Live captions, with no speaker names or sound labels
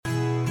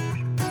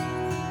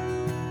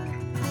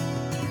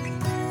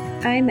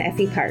I'm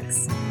Effie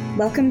Parks.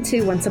 Welcome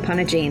to Once Upon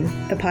a Gene,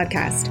 the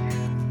podcast.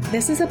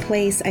 This is a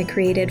place I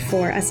created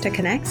for us to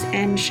connect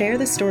and share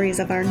the stories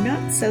of our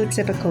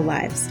not-so-typical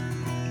lives.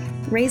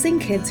 Raising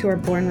kids who are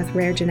born with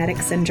rare genetic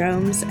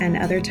syndromes and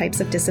other types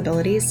of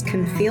disabilities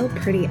can feel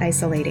pretty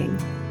isolating.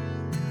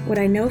 What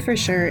I know for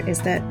sure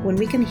is that when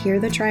we can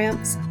hear the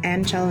triumphs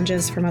and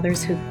challenges from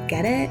others who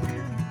get it,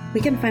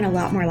 we can find a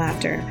lot more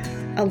laughter,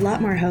 a lot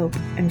more hope,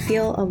 and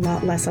feel a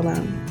lot less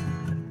alone.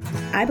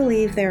 I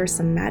believe there are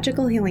some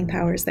magical healing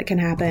powers that can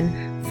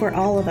happen for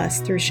all of us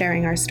through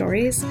sharing our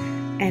stories,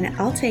 and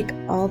I'll take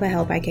all the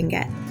help I can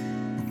get.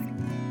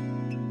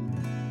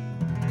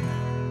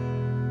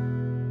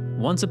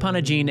 Once Upon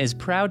a Gene is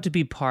proud to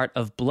be part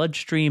of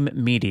Bloodstream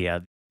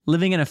Media.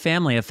 Living in a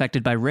family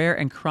affected by rare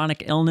and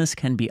chronic illness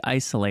can be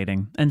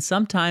isolating, and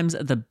sometimes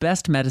the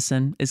best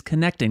medicine is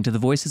connecting to the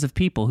voices of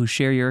people who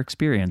share your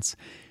experience.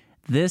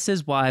 This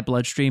is why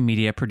Bloodstream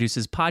Media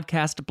produces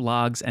podcasts,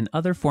 blogs, and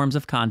other forms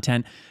of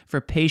content for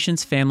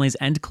patients, families,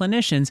 and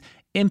clinicians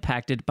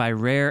impacted by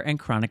rare and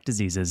chronic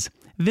diseases.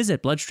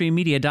 Visit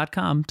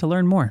bloodstreammedia.com to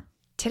learn more.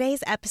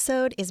 Today's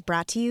episode is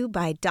brought to you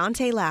by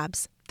Dante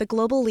Labs, the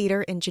global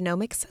leader in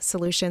genomics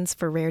solutions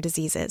for rare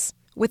diseases.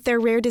 With their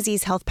rare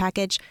disease health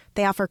package,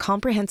 they offer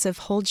comprehensive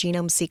whole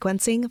genome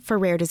sequencing for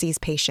rare disease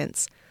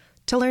patients.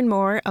 To learn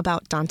more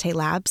about Dante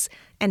Labs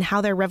and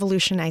how they're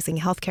revolutionizing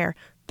healthcare,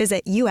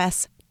 visit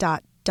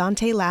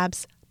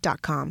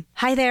us.dantelabs.com.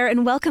 Hi there,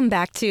 and welcome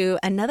back to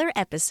another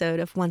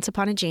episode of Once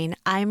Upon a Gene.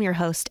 I'm your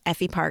host,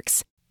 Effie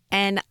Parks,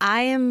 and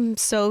I am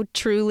so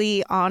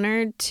truly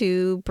honored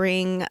to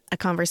bring a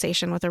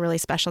conversation with a really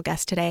special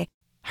guest today.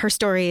 Her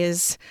story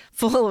is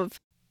full of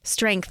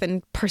strength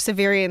and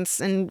perseverance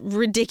and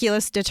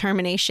ridiculous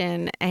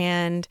determination,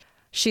 and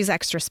she's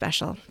extra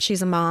special.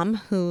 She's a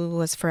mom who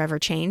was forever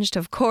changed,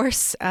 of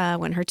course,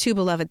 when her two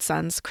beloved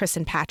sons, Chris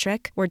and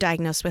Patrick, were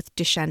diagnosed with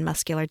Duchenne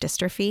muscular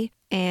dystrophy.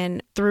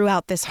 And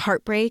throughout this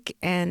heartbreak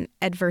and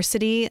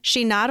adversity,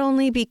 she not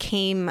only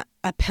became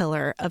a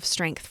pillar of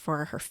strength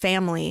for her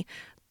family,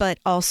 but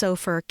also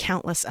for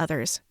countless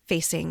others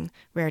facing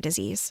rare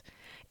disease.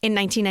 In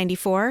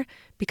 1994,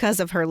 because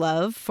of her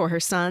love for her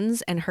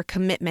sons and her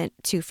commitment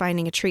to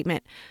finding a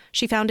treatment,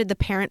 she founded the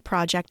parent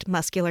project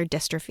Muscular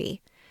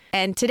Dystrophy.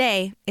 And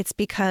today, it's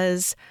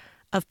because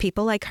of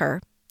people like her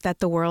that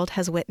the world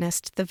has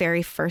witnessed the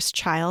very first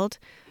child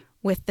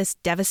with this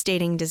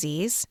devastating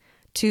disease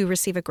to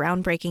receive a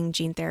groundbreaking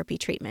gene therapy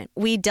treatment.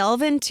 We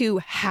delve into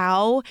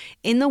how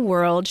in the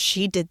world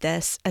she did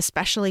this,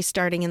 especially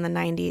starting in the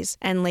 90s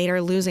and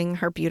later losing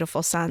her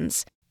beautiful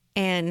sons.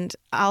 And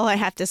all I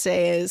have to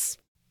say is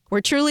we're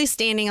truly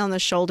standing on the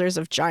shoulders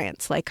of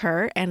giants like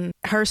her, and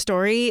her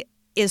story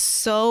is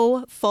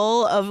so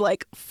full of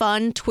like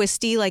fun,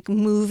 twisty, like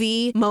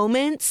movie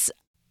moments.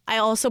 I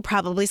also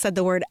probably said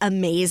the word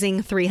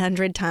amazing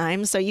 300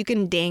 times, so you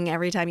can ding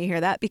every time you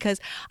hear that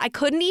because I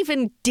couldn't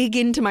even dig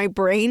into my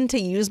brain to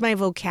use my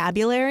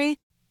vocabulary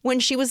when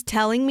she was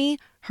telling me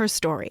her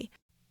story.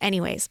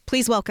 Anyways,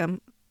 please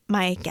welcome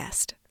my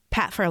guest,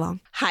 Pat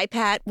Furlong. Hi,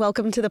 Pat.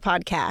 Welcome to the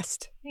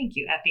podcast. Thank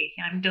you, Effie.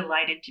 I'm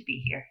delighted to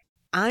be here.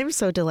 I'm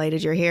so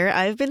delighted you're here.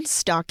 I've been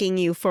stalking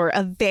you for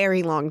a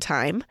very long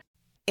time,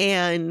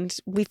 and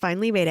we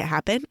finally made it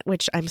happen,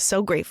 which I'm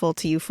so grateful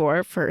to you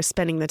for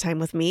spending the time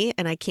with me,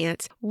 and I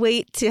can't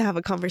wait to have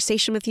a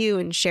conversation with you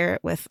and share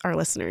it with our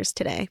listeners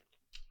today.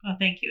 Well,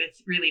 thank you.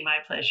 It's really my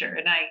pleasure,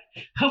 and I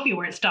hope you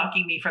weren't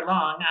stalking me for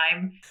long.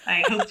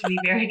 I hope to be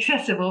very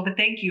accessible, but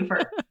thank you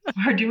for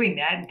doing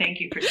that, and thank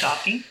you for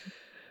stalking.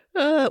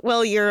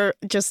 Well, you're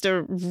just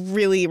a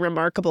really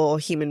remarkable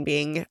human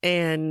being.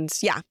 And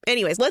yeah,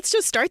 anyways, let's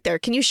just start there.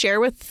 Can you share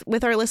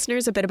with our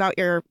listeners a bit about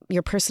your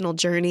personal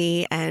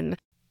journey and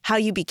how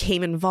you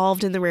became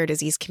involved in the rare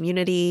disease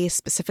community,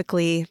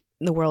 specifically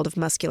in the world of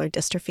muscular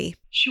dystrophy?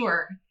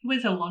 Sure. It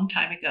was a long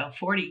time ago,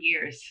 40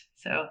 years.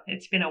 So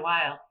it's been a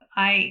while.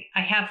 I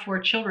have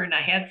 4 children.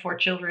 I had 4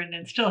 children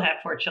and still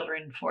have 4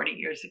 children 40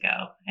 years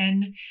ago.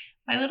 And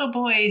my little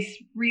boys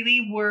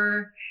really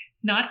were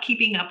not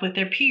keeping up with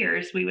their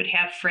peers. We would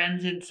have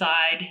friends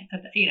inside,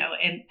 and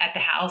at the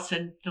house,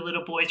 and the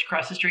little boys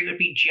across the street would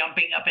be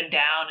jumping up and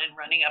down and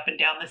running up and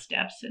down the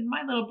steps. And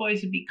my little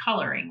boys would be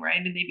coloring, right?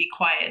 And they'd be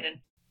quiet. And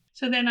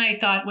so then I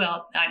thought,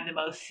 well, I'm the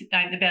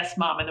best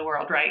mom in the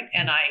world, right?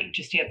 And I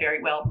just have very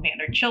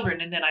well-mannered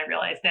children. And then I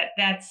realized that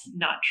that's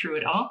not true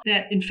at all.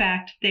 That in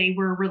fact, they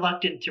were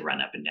reluctant to run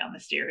up and down the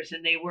stairs,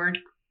 and they weren't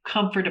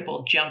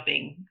comfortable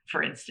jumping,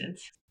 for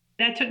instance.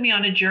 That took me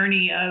on a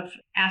journey of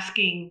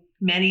asking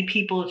many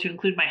people, to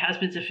include my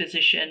husband's a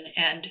physician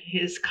and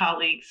his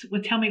colleagues,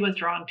 well, tell me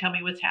what's wrong, tell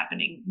me what's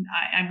happening.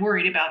 I'm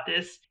worried about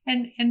this.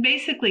 And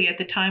basically at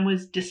the time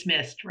was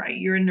dismissed, right?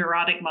 You're a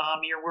neurotic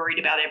mom, you're worried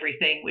about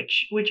everything,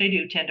 which I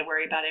do tend to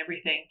worry about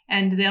everything.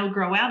 And they'll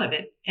grow out of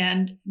it.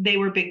 And they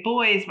were big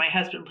boys. My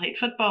husband played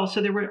football.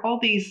 So there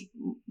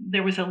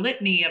was a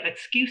litany of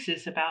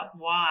excuses about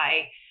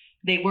why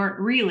they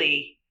weren't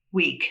really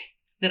weak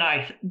and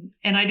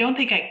I don't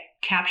think I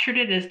captured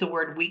it as the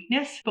word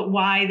weakness, but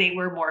why they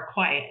were more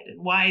quiet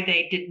and why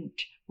they didn't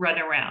run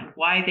around,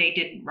 why they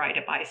didn't ride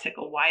a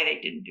bicycle, why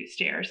they didn't do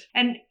stairs.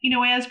 And,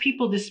 as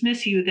people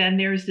dismiss you, then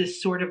there's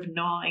this sort of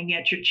gnawing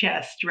at your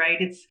chest, right?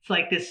 It's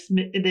like this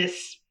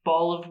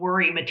ball of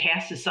worry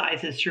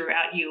metastasizes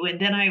throughout you.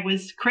 And then I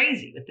was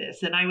crazy with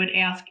this. And I would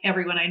ask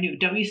everyone I knew,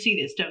 don't you see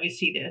this? Don't you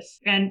see this?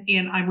 And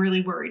I'm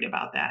really worried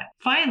about that.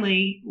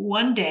 Finally,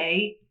 one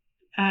day,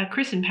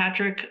 Chris and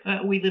Patrick,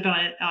 we live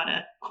on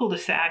a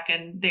cul-de-sac,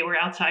 and they were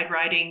outside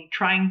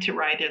trying to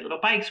ride their little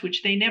bikes,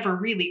 which they never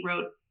really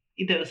rode,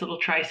 those little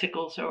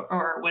tricycles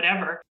or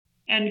whatever.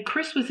 And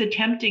Chris was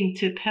attempting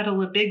to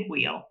pedal a big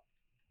wheel.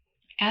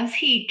 As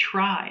he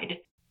tried,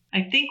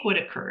 I think what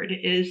occurred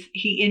is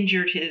he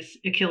injured his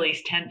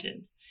Achilles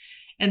tendon,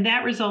 and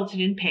that resulted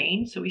in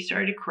pain. So he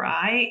started to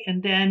cry,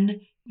 and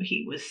then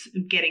he was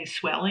getting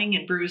swelling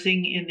and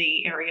bruising in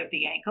the area of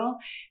the ankle.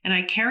 And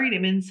I carried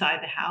him inside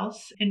the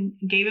house and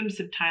gave him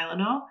some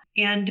Tylenol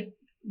and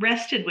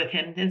rested with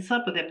him and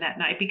slept with him that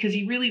night because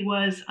he really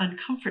was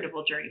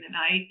uncomfortable during the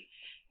night.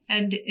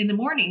 And in the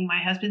morning, my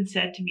husband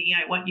said to me,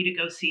 I want you to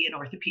go see an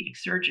orthopedic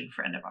surgeon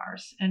friend of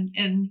ours.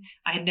 And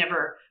I had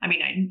never, I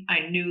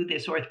knew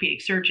this orthopedic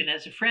surgeon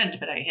as a friend,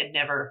 but I had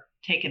never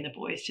taken the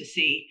boys to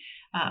see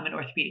an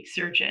orthopedic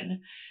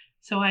surgeon.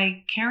 So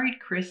I carried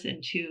Chris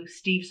into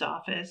Steve's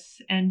office,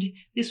 and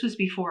this was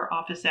before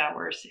office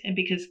hours, and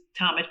because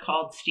Tom had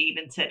called Steve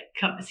and said,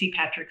 come see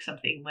Patrick,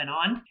 something went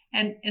on.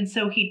 And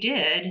so he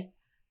did.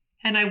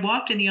 And I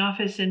walked in the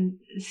office, and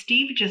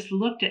Steve just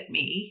looked at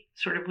me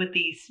sort of with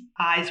these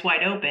eyes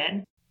wide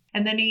open.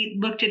 And then he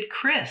looked at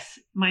Chris,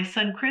 my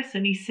son Chris,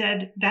 and he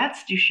said,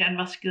 that's Duchenne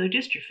muscular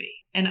dystrophy.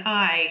 And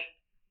I,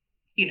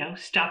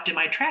 stopped in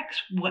my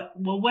tracks.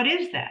 What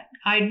is that?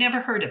 I'd never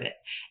heard of it.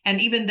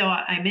 And even though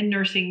I'm in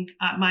nursing,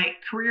 my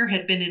career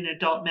had been in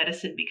adult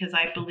medicine because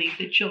I believe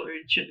that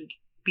children shouldn't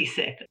be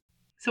sick.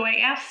 So I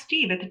asked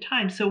Steve at the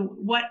time, so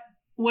what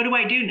do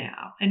I do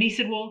now? And he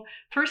said, well,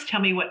 first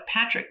tell me what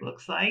Patrick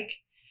looks like.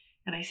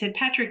 And I said,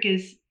 Patrick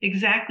is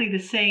exactly the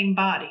same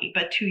body,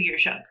 but 2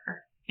 years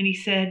younger. And he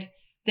said,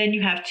 then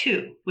you have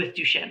 2 with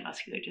Duchenne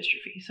muscular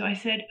dystrophy. So I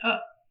said,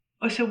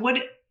 so where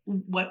do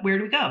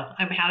we go?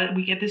 How did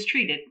we get this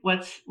treated?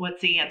 What's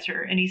the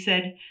answer? And he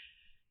said,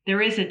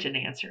 there isn't an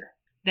answer.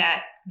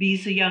 That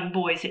these young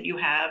boys that you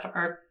have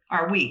are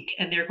weak,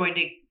 and they're going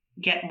to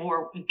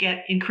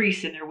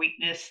increase in their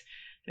weakness.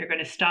 They're going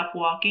to stop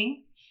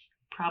walking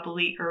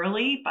probably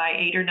early by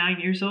 8 or 9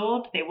 years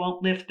old. They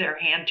won't lift their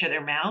hand to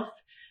their mouth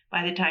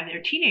by the time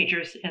they're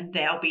teenagers, and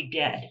they'll be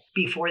dead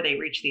before they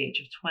reach the age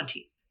of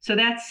 20. So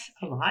that's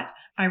a lot.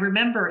 I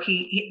remember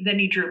then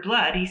he drew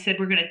blood. He said,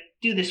 we're going to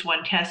do this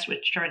one test,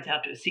 which turns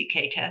out to a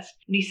CK test.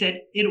 And he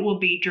said, it will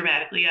be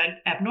dramatically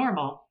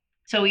abnormal.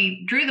 So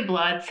he drew the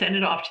blood, sent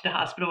it off to the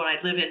hospital. And I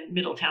live in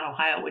Middletown,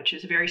 Ohio, which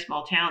is a very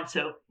small town.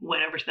 So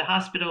went over to the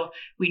hospital.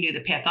 We knew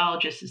the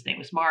pathologist. His name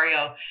was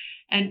Mario.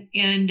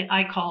 And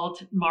I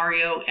called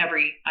Mario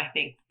every, I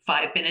think,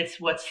 5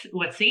 minutes. What's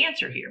the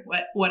answer here?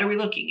 What are we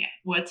looking at?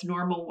 What's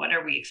normal? What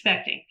are we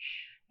expecting?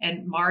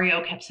 And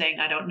Mario kept saying,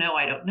 I don't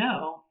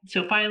know.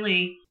 So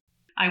finally,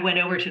 I went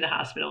over to the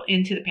hospital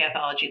into the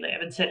pathology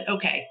lab and said,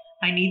 okay,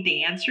 I need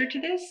the answer to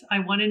this. I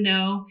want to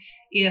know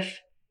if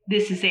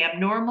this is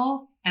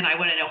abnormal, and I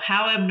want to know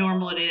how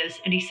abnormal it is.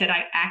 And he said,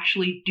 I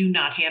actually do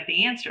not have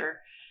the answer.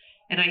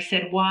 And I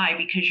said, why?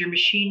 Because your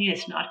machine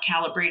is not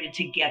calibrated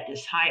to get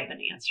this high of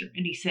an answer.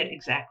 And he said,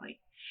 exactly.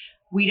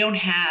 We don't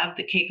have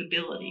the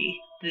capability.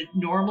 The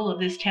normal of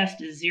this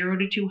test is 0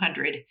 to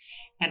 200.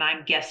 And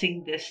I'm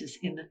guessing this is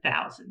in the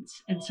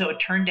thousands. And so it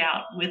turned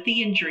out with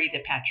the injury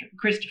that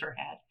Christopher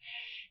had,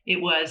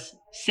 it was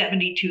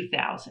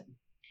 72,000.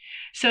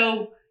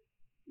 So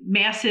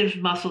massive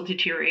muscle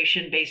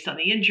deterioration based on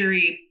the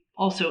injury,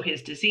 also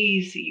his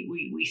disease.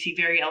 We see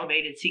very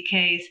elevated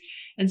CKs.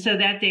 And so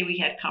that day we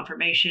had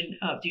confirmation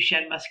of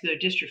Duchenne muscular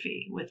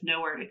dystrophy with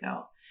nowhere to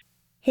go.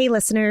 Hey,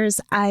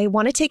 listeners, I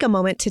want to take a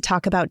moment to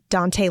talk about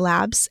Dante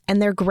Labs and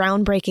their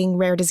groundbreaking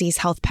rare disease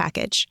health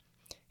package.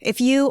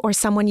 If you or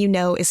someone you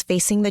know is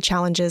facing the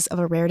challenges of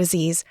a rare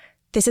disease,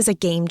 this is a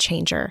game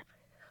changer.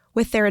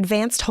 With their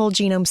advanced whole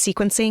genome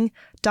sequencing,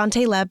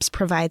 Dante Labs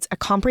provides a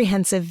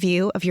comprehensive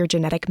view of your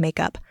genetic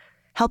makeup,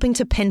 helping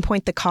to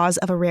pinpoint the cause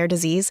of a rare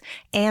disease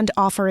and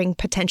offering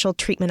potential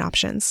treatment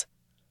options.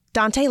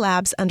 Dante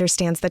Labs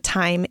understands that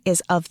time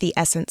is of the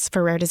essence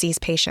for rare disease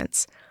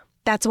patients.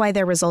 That's why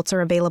their results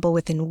are available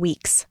within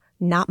weeks,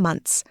 not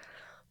months.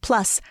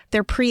 Plus,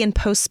 their pre- and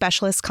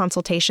post-specialist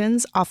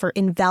consultations offer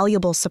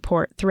invaluable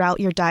support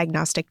throughout your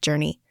diagnostic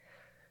journey.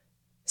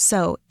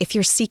 So, if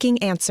you're seeking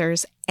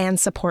answers and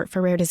support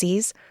for rare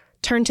disease,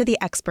 turn to the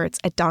experts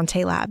at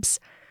Dante Labs.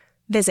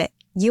 Visit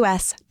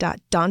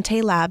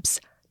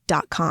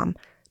us.dantelabs.com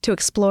to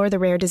explore the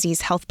rare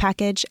disease health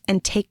package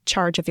and take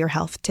charge of your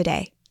health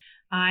today.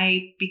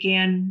 I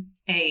began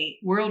a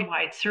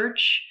worldwide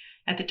search.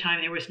 At the time,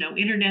 there was no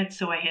internet,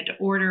 so I had to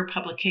order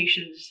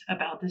publications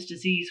about this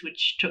disease,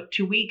 which took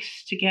 2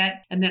 weeks to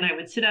get. And then I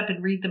would sit up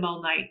and read them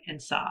all night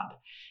and sob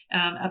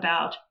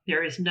about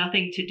there is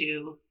nothing to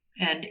do.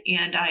 And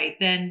I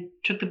then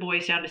took the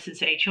boys down to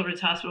Cincinnati Children's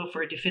Hospital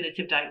for a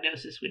definitive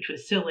diagnosis, which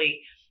was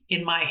silly.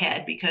 in my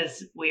head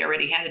because we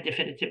already had a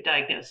definitive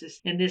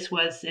diagnosis. And this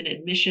was an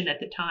admission at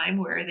the time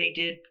where they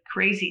did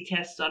crazy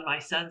tests on my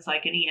sons,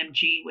 like an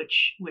EMG,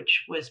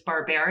 which was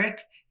barbaric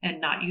and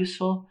not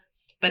useful.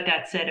 But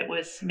that said, it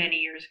was many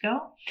years ago.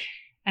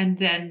 And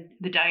then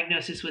the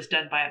diagnosis was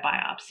done by a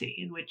biopsy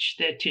in which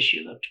the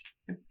tissue looked,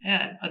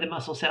 the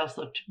muscle cells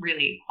looked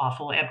really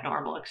awful,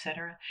 abnormal,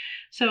 etc.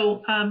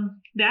 So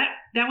that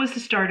was the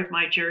start of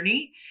my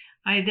journey.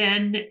 I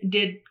then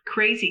did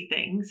crazy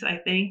things, I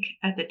think,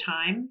 at the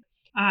time.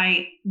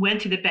 I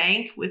went to the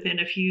bank within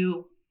a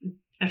few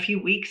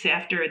weeks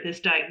after this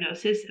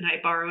diagnosis, and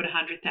I borrowed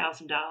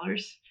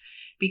 $100,000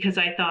 because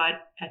I thought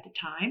at the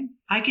time,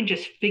 I can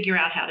just figure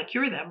out how to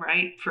cure them,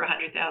 right, for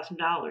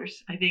 $100,000.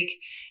 I think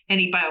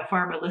any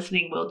biopharma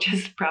listening will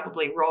just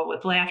probably roll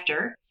with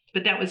laughter,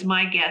 but that was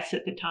my guess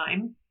at the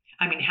time.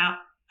 I mean, how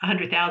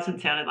 $100,000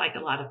 sounded like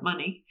a lot of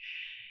money,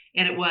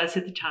 and it was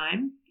at the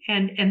time.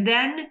 And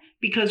then,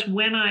 because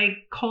when I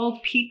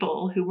called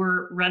people who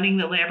were running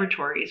the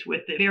laboratories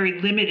with the very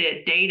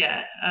limited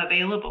data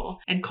available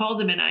and called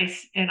them, and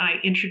I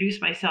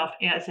introduced myself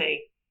as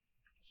a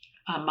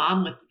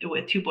mom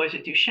with two boys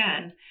with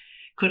Duchenne,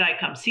 could I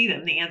come see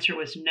them? The answer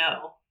was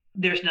no.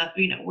 There's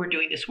nothing, we're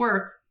doing this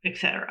work,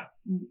 etc.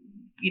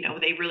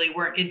 They really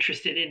weren't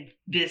interested in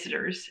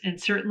visitors. And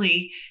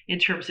certainly in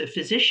terms of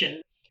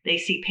physician, they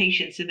see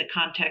patients in the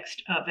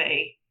context of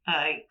a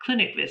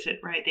clinic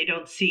visit, right? They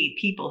don't see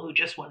people who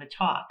just want to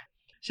talk.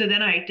 So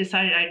then I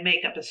decided I'd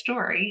make up a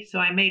story. So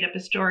I made up a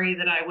story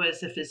that I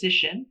was a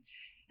physician,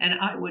 and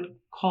I would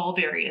call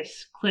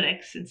various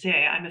clinics and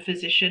say, I'm a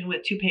physician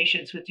with two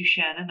patients with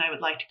Duchenne, and I would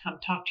like to come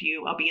talk to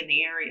you. I'll be in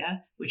the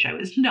area, which I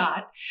was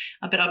not,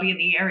 but I'll be in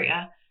the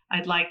area.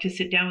 I'd like to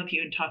sit down with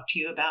you and talk to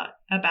you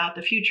about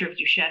the future of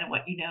Duchenne and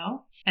what you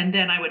know. And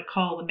then I would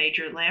call the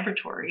major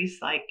laboratories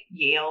like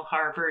Yale,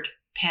 Harvard,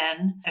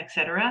 Penn,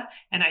 etc.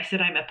 And I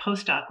said, I'm a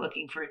postdoc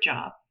looking for a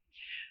job,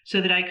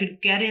 so that I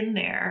could get in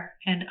there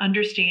and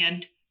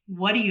understand,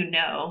 what do you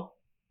know?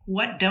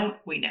 What don't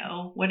we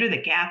know? What are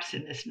the gaps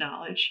in this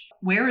knowledge?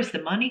 Where is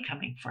the money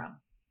coming from?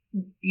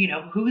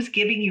 Who's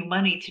giving you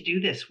money to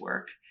do this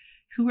work?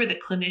 Who are the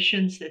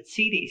clinicians that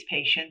see these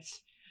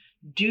patients?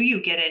 Do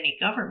you get any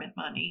government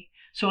money?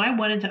 So I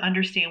wanted to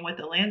understand what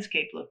the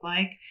landscape looked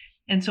like.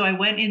 And so I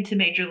went into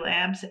major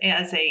labs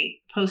as a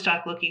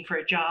postdoc looking for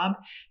a job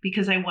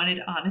because I wanted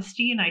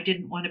honesty and I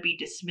didn't want to be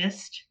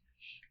dismissed.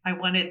 I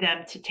wanted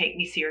them to take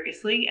me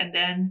seriously. And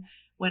then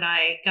when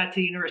I got to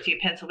the University of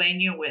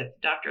Pennsylvania with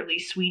Dr. Lee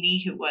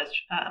Sweeney, who was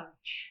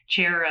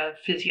chair of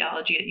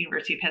physiology at the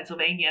University of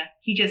Pennsylvania,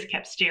 he just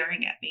kept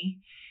staring at me.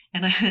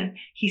 And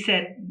he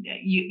said,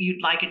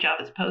 you'd like a job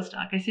as a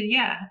postdoc? I said,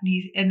 yeah.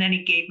 And then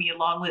he gave me a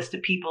long list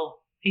of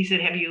people. He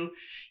said, have you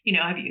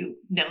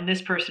known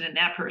this person and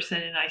that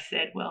person? And I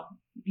said, well,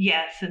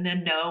 yes, and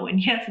then no, and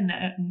yes, and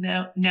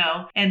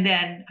no. And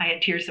then I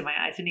had tears in my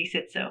eyes. And he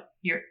said, so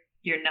you're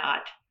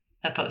not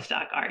a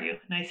postdoc, are you?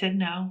 And I said,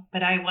 no,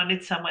 but I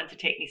wanted someone to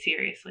take me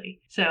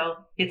seriously. So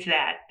it's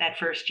that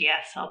first,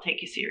 yes, I'll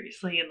take you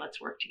seriously and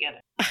let's work together.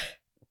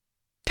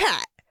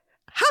 Pat,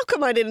 how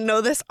come I didn't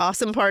know this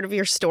awesome part of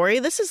your story?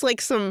 This is like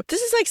some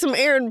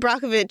Aaron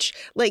Brockovich,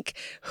 like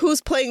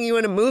who's playing you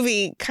in a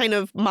movie kind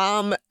of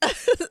mom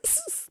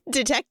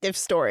detective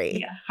story.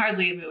 Yeah,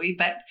 hardly a movie,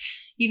 but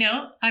you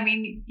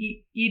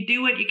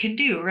do what you can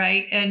do,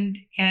 right? And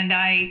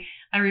I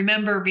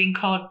remember being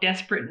called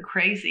desperate and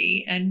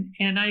crazy, and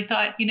I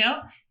thought,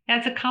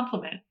 that's a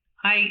compliment.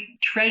 I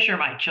treasure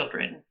my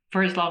children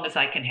for as long as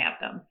I can have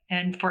them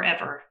and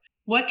forever.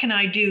 What can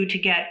I do to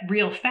get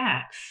real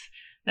facts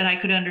that I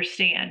could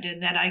understand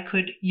and that I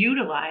could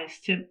utilize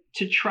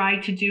to try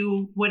to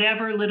do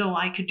whatever little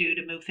I could do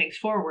to move things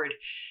forward?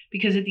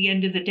 Because at the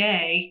end of the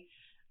day,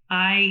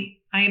 I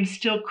am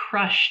still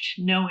crushed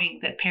knowing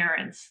that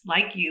parents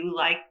like you,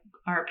 like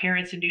our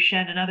parents in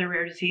Duchenne and other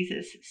rare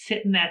diseases,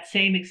 sit in that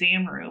same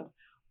exam room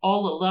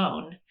all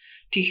alone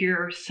to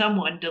hear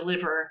someone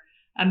deliver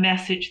a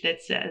message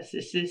that says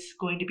this is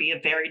going to be a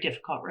very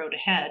difficult road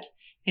ahead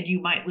and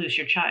you might lose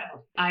your child.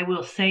 I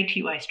will say to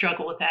you, I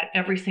struggle with that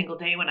every single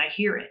day when I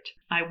hear it.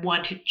 I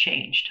want it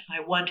changed.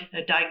 I want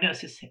a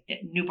diagnosis at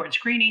newborn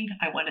screening.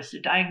 I want us to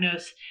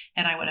diagnose,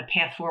 and I want a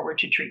path forward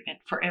to treatment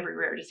for every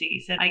rare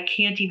disease. And I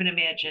can't even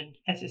imagine,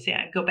 as I say,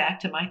 I go back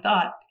to my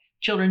thought,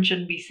 children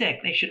shouldn't be sick.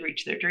 They should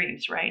reach their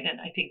dreams, right?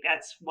 And I think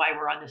that's why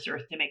we're on this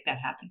earth, to make that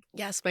happen.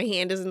 Yes, my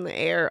hand is in the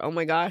air. Oh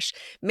my gosh.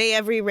 May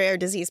every rare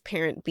disease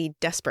parent be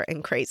desperate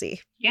and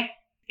crazy. Yeah,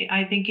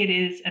 I think it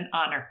is an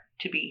honor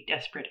to be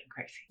desperate and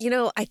crazy.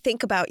 I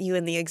think about you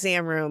in the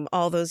exam room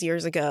all those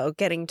years ago,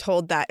 getting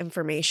told that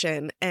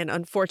information. And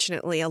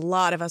unfortunately, a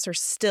lot of us are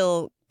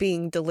still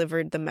being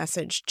delivered the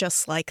message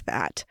just like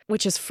that,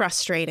 which is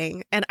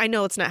frustrating. And I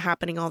know it's not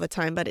happening all the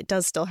time, but it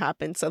does still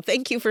happen. So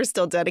thank you for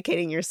still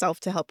dedicating yourself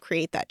to help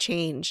create that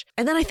change.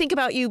 And then I think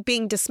about you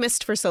being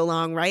dismissed for so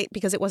long, right?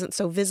 Because it wasn't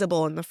so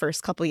visible in the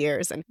first couple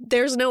years. And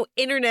there's no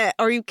internet.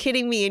 Are you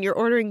kidding me? And you're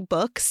ordering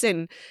books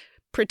and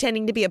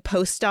pretending to be a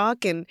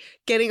postdoc and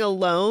getting a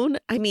loan.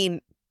 I mean,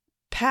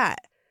 Pat,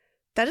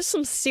 that is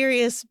some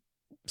serious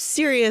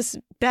serious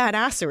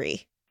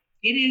badassery.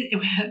 It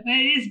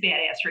is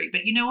badassery,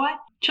 but you know what?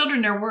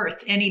 Children are worth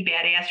any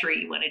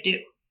badassery you want to do.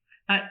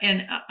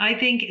 And I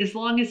think as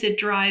long as it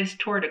drives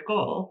toward a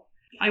goal,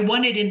 I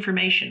wanted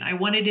information. I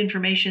wanted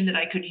information that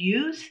I could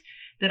use,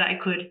 that I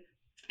could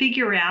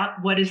figure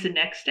out what is the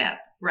next step,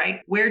 right?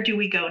 Where do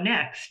we go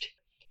next?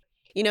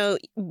 You know,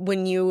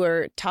 when you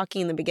were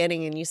talking in the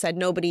beginning and you said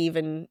nobody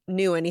even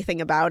knew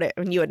anything about it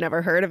and you had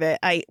never heard of it,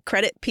 I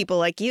credit people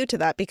like you to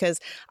that, because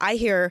I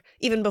hear,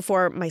 even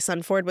before my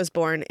son Ford was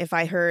born, if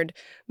I heard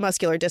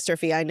muscular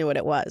dystrophy, I knew what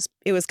it was.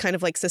 It was kind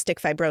of like cystic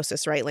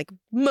fibrosis, right? Like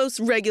most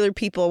regular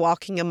people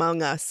walking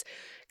among us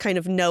kind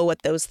of know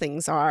what those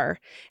things are.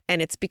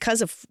 And it's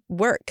because of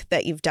work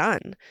that you've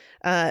done.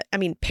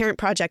 Parent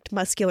Project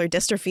Muscular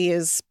Dystrophy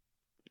is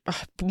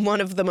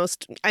one of the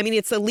most,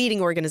 it's the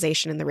leading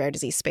organization in the rare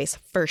disease space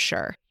for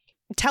sure.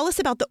 Tell us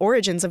about the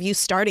origins of you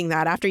starting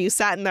that after you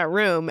sat in that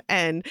room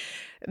and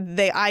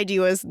they eyed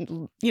you as,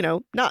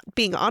 not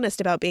being honest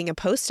about being a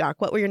postdoc.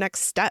 What were your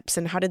next steps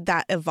and how did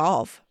that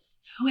evolve?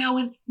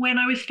 Well, when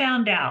I was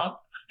found out,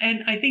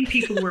 and I think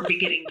people were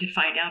beginning to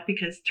find out,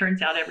 because it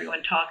turns out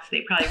everyone talks.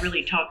 They probably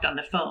really talked on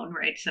the phone,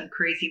 right? Some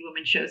crazy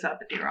woman shows up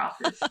at their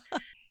office.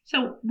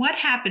 So what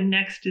happened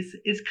next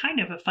is kind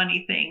of a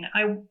funny thing.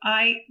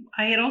 I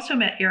had also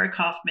met Eric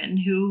Hoffman,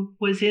 who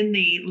was in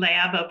the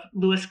lab of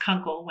Louis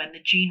Kunkel when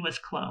the gene was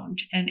cloned.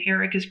 And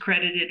Eric is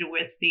credited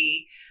with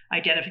the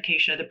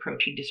identification of the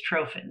protein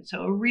dystrophin.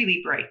 So a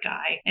really bright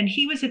guy. And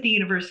he was at the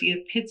University of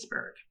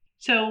Pittsburgh.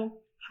 So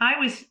I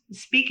was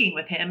speaking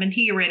with him, and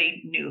he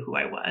already knew who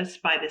I was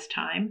by this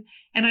time.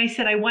 And I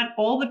said, I want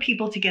all the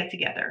people to get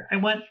together. I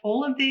want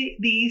all of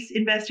these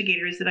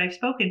investigators that I've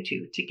spoken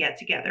to get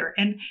together.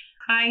 And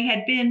I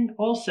had been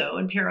also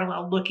in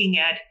parallel looking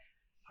at,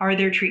 are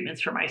there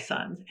treatments for my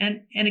sons?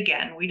 And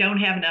again, we don't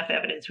have enough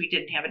evidence. We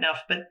didn't have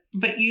enough,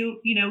 but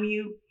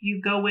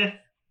you go with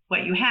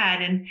what you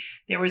had. And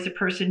there was a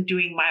person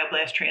doing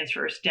myoblast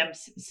transfer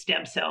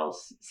stem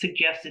cells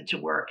suggested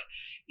to work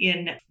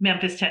in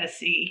Memphis,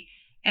 Tennessee.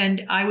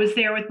 And I was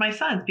there with my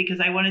sons because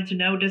I wanted to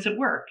know, does it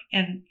work?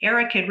 And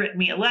Eric had written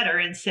me a letter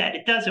and said,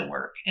 it doesn't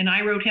work. And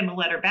I wrote him a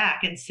letter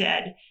back and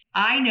said,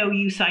 I know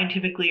you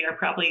scientifically are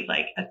probably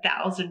like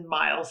 1,000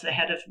 miles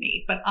ahead of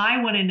me, but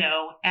I want to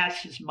know as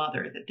his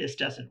mother that this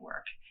doesn't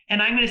work.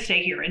 And I'm going to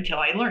stay here until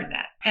I learn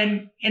that.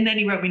 And then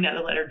he wrote me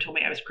another letter and told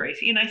me I was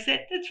crazy. And I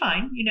said, that's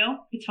fine.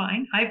 It's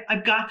fine.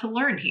 I've got to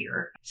learn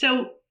here.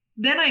 So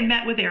then I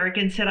met with Eric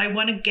and said, I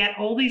want to get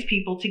all these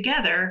people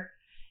together.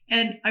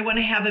 And I want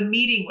to have a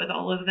meeting with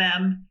all of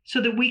them so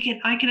that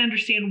I can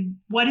understand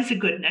what is a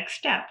good next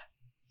step.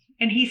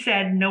 And he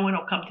said, no one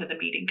will come to the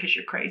meeting because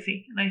you're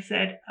crazy. And I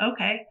said,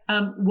 okay,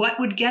 what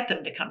would get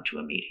them to come to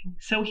a meeting?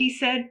 So he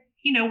said,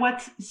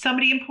 what's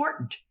somebody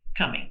important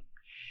coming?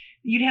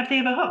 You'd have to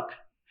have a hook.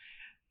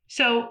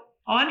 So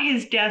on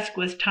his desk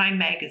was Time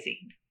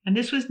magazine. And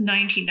this was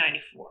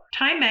 1994.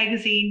 Time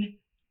magazine,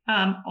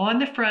 on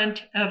the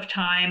front of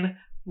Time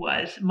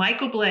was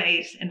Michael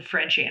Blaise and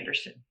French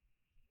Anderson.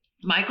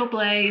 Michael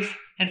Blaise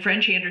and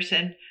French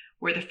Anderson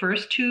were the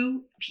first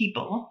two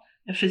people,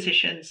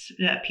 physicians,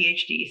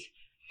 PhDs,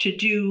 to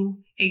do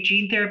a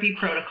gene therapy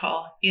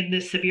protocol in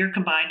this severe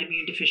combined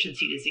immune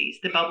deficiency disease,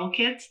 the bubble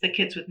kids, the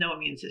kids with no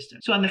immune system.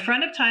 So on the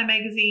front of Time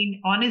magazine,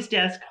 on his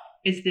desk,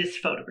 is this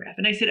photograph.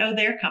 And I said, oh,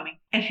 they're coming.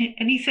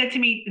 And he said to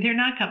me, they're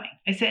not coming.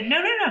 I said,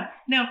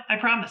 no, I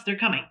promise they're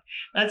coming.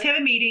 Let's have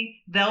a meeting.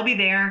 They'll be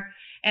there.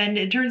 And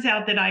it turns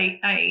out that I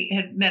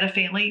had met a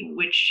family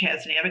which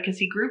has an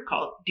advocacy group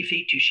called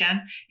Defeat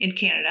Duchenne in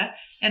Canada.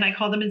 And I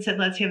called them and said,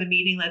 let's have a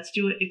meeting. Let's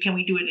do it. Can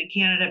we do it in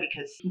Canada?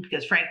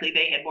 Because frankly,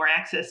 they had more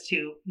access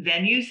to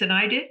venues than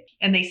I did.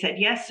 And they said,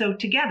 yes. So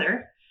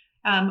together,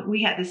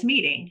 we had this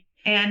meeting.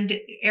 And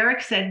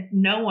Eric said,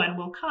 no one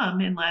will come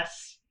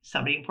unless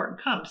somebody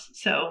important comes.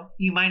 So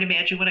you might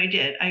imagine what I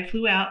did. I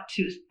flew out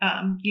to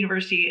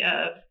University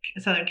of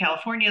Southern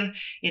California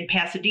in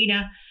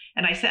Pasadena.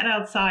 And I sat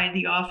outside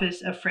the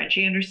office of French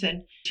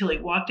Anderson till he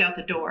walked out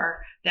the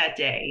door that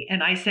day.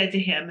 And I said to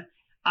him,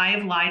 I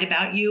have lied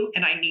about you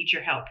and I need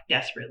your help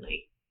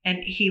desperately. And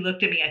he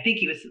looked at me. I think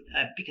he was,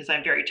 because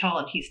I'm very tall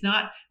and he's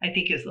not, I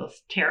think he was a little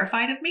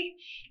terrified of me.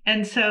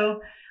 And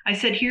so I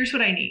said, here's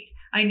what I need.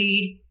 I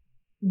need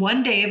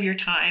 1 day of your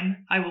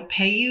time. I will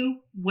pay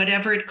you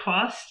whatever it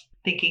costs,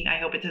 thinking I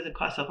hope it doesn't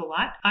cost a whole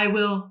lot. I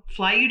will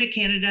fly you to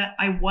Canada.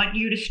 I want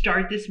you to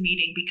start this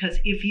meeting because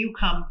if you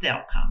come,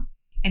 they'll come.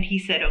 And he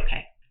said,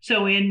 okay.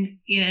 So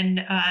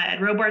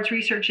at Robarts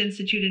Research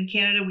Institute in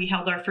Canada, we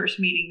held our first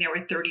meeting. There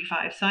were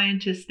 35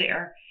 scientists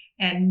there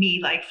and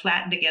me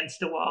flattened against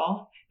the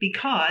wall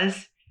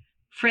because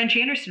French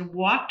Anderson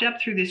walked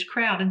up through this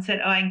crowd and said,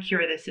 oh, I can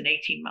cure this in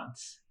 18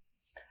 months.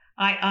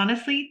 I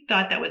honestly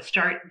thought that would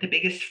start the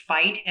biggest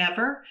fight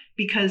ever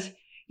because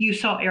you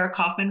saw Eric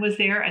Hoffman was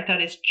there. I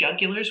thought his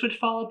jugulars would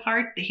fall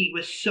apart. He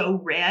was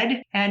so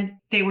red. And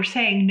they were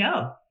saying,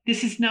 no.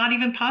 This is not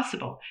even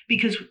possible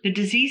because the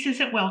disease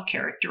isn't well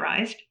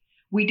characterized.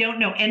 We don't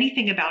know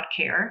anything about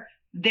care.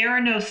 There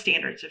are no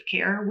standards of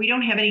care. We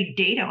don't have any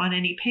data on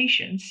any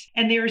patients.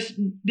 And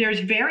there's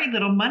very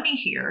little money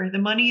here. The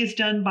money is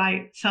done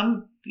by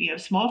some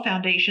small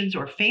foundations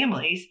or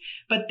families,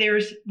 but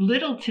there's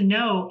little to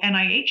no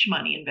NIH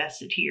money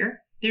invested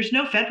here. There's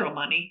no federal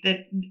money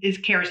that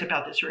cares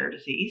about this rare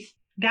disease.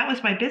 That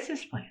was my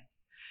business plan.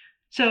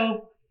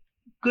 So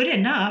good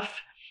enough.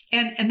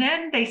 And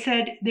then they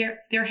said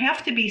there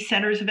have to be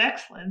centers of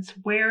excellence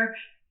where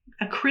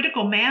a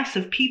critical mass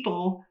of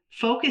people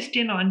focused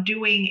in on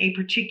doing a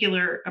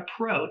particular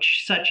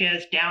approach, such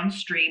as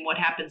downstream, what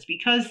happens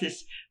because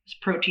this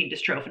protein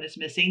dystrophin is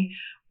missing,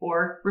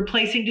 or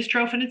replacing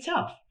dystrophin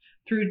itself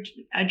through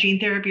a gene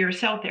therapy or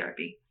cell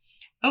therapy.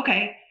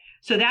 Okay,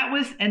 so that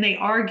was, and they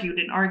argued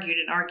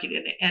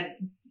and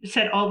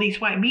said all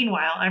these why.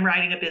 Meanwhile, I'm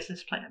writing a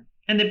business plan.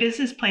 And the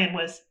business plan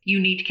was, you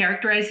need to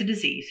characterize the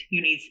disease.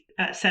 You need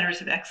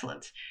centers of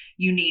excellence.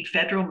 You need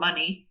federal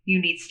money. You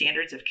need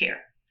standards of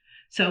care.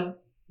 So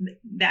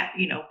that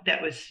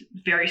was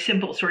very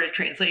simple sort of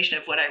translation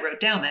of what I wrote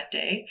down that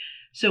day.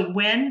 So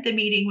when the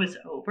meeting was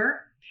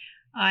over,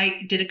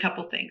 I did a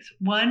couple things.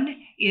 One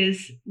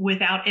is,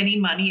 without any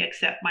money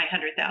except my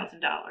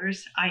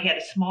 $100,000, I had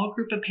a small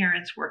group of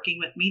parents working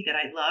with me that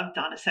I loved: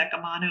 Donna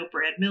Secamano,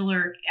 Brad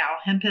Miller, Al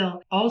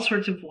Hemphill, all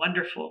sorts of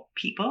wonderful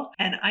people.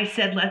 And I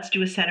said, let's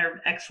do a center of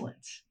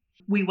excellence.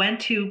 We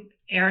went to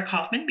Eric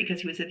Hoffman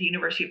because he was at the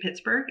University of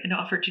Pittsburgh and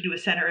offered to do a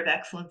center of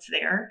excellence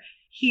there.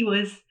 He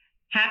was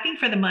happy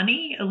for the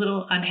money, a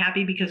little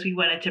unhappy because we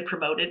wanted to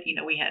promote it.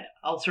 We had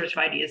all sorts of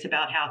ideas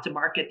about how to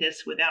market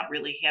this without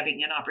really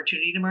having an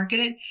opportunity to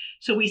market it.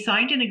 So we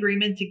signed an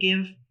agreement to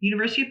give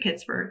University of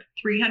Pittsburgh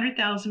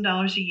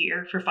 $300,000 a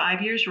year for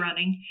 5 years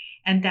running.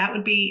 And that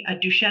would be a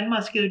Duchenne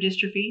Muscular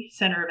Dystrophy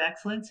Center of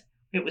Excellence.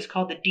 It was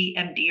called the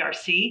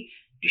DMDRC,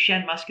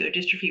 Duchenne Muscular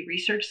Dystrophy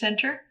Research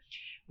Center.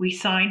 We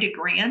signed a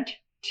grant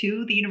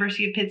to the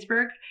University of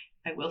Pittsburgh.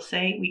 I will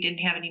say we didn't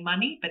have any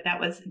money, but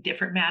that was a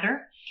different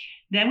matter.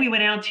 Then we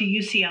went out to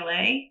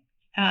UCLA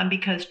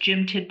because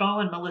Jim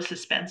Tidball and Melissa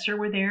Spencer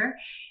were there.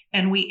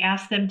 And we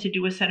asked them to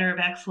do a center of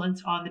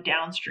excellence on the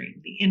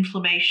downstream, the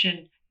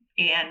inflammation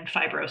and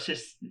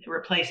fibrosis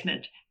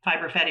replacement,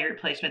 fibrofatty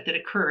replacement that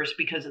occurs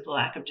because of the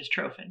lack of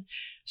dystrophin.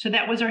 So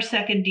that was our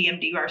second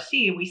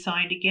DMDRC. We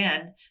signed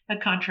again a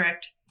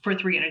contract for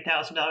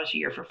 $300,000 a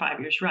year for 5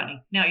 years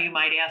running. Now you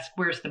might ask,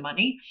 where's the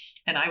money?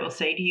 And I will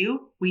say to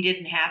you, we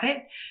didn't have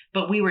it,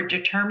 but we were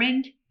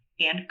determined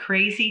and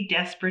crazy,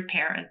 desperate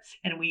parents.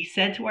 And we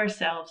said to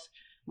ourselves,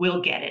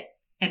 we'll get it.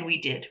 And we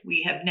did.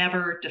 We have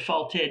never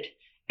defaulted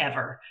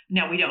ever.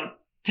 Now, we don't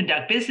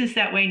conduct business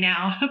that way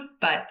now,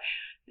 but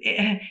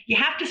you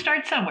have to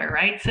start somewhere,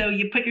 right? So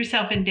you put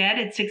yourself in debt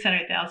at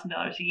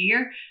 $600,000 a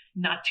year,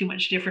 not too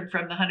much different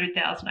from the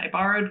 $100,000 I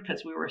borrowed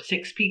because we were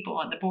 6 people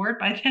on the board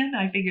by then.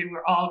 I figured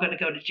we're all going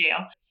to go to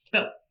jail.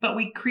 But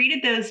we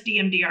created those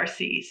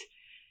DMDRCs.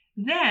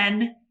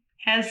 Then,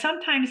 as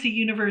sometimes the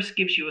universe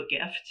gives you a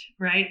gift,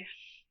 right?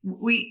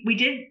 We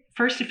did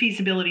first a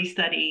feasibility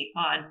study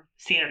on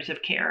standards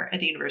of care at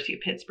the University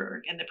of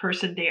Pittsburgh, and the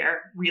person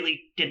there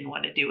really didn't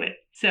want to do it.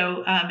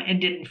 So,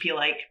 and didn't feel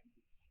like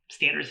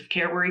standards of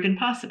care were even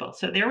possible.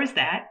 So there was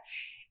that.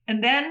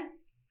 And then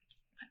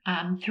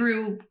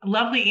through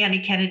lovely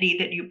Annie Kennedy,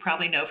 that you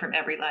probably know from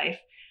Every Life,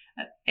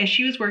 as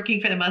she was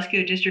working for the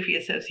Muscular Dystrophy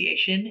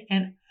Association,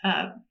 and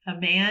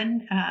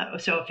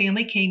a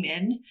family came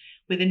in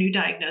with a new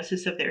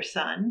diagnosis of their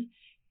son,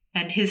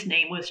 and his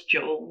name was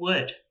Joel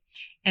Wood.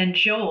 And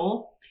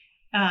Joel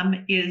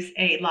is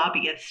a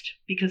lobbyist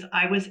because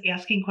I was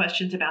asking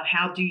questions about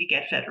how do you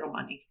get federal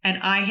money. And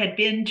I had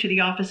been to the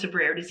Office of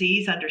Rare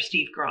Disease under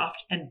Steve Groft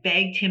and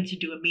begged him to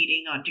do a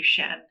meeting on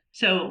Duchenne.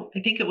 So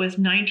I think it was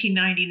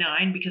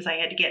 1999 because I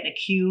had to get in a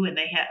queue and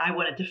I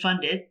wanted to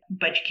fund it,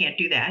 but you can't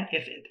do that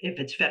if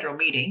it's federal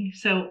meeting.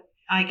 So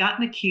I got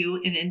in the queue,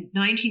 and in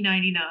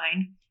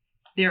 1999,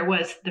 there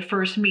was the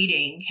first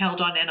meeting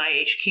held on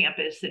NIH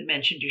campus that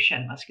mentioned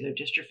Duchenne muscular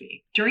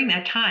dystrophy. During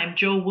that time,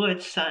 Joel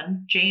Wood's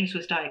son, James,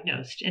 was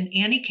diagnosed, and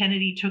Annie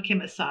Kennedy took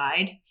him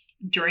aside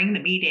during the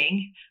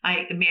meeting.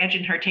 I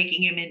imagined her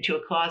taking him into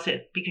a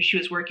closet because she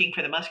was working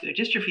for the Muscular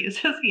Dystrophy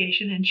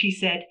Association, and she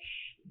said,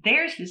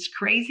 "There's this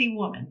crazy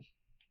woman.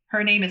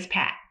 Her name is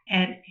Pat,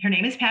 and her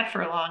name is Pat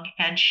Furlong,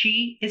 and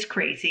she is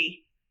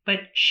crazy, but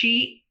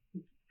she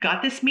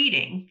got this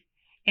meeting,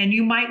 and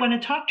you might want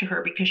to talk to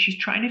her because she's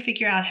trying to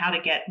figure out how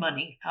to get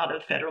money out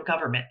of the federal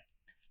government."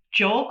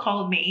 Joel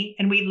called me,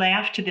 and we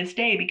laughed to this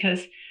day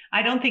because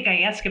I don't think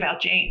I asked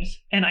about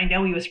James, and I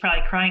know he was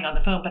probably crying on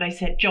the phone, but I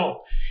said,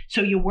 "Joel,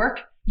 so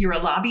you're a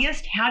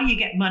lobbyist? How do you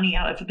get money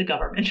out of the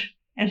government?"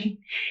 And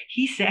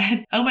he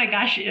said, "Oh my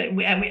gosh,"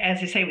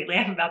 as I say, we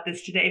laugh about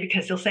this today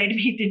because he'll say to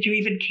me, "Did you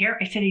even care?"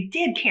 I said, "I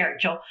did care,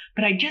 Joel,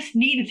 but I just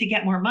needed to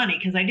get more money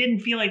because I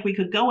didn't feel like we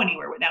could go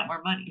anywhere without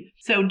more money."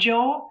 So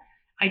Joel,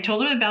 I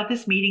told him about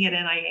this meeting at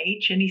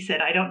NIH, and he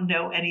said, "I don't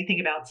know anything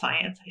about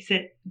science." I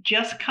said,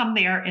 "Just come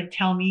there and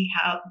tell me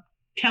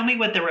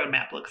what the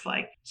roadmap looks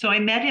like." So I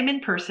met him in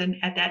person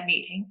at that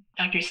meeting.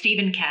 Dr.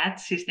 Stephen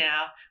Katz, who's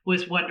now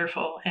was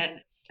wonderful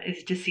and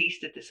is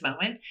deceased at this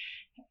moment.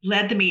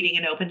 led the meeting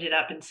and opened it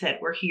up and said,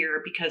 we're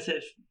here because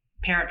of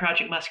Parent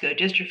Project Muscular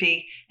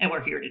Dystrophy, and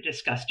we're here to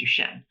discuss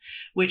Duchenne,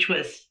 which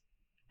was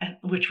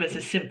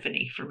a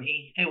symphony for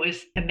me. It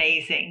was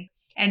amazing.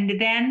 And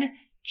then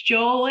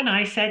Joel and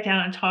I sat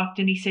down and talked,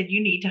 and he said,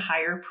 you need to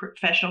hire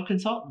professional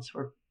consultants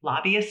or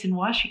lobbyists in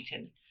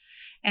Washington.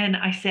 And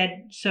I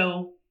said,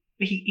 so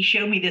he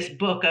showed me this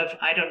book of,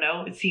 I don't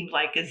know, it seemed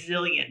like a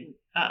zillion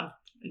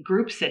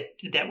groups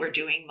that were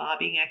doing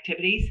lobbying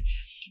activities.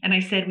 And I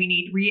said, we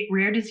need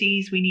rare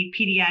disease, we need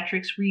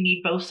pediatrics, we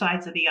need both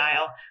sides of the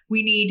aisle.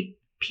 We need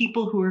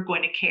people who are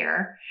going to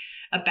care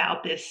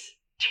about this,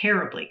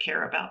 terribly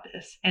care about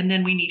this. And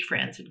then we need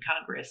friends in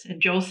Congress.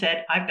 And Joel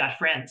said, I've got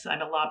friends,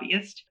 I'm a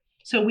lobbyist.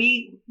 So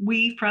we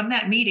from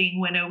that meeting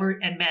went over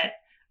and met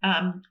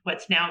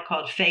what's now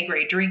called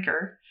Faegre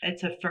Drinker.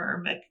 It's a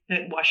firm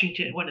at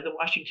Washington, one of the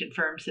Washington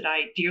firms that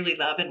I dearly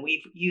love, and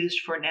we've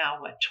used for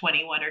now,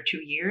 21 or 2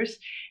 years.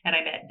 And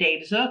I met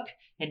Dave Zook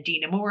and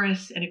Dina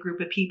Morris and a group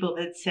of people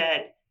that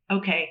said,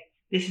 okay,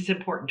 this is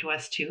important to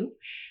us too.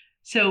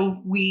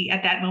 So we,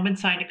 at that moment,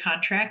 signed a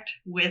contract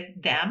with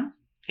them.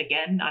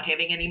 Again, not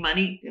having any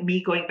money,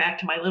 me going back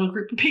to my little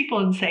group of people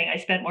and saying I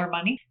spent more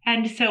money.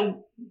 And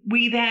so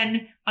we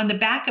then, on the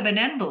back of an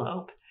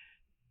envelope,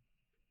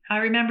 I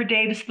remember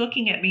Davis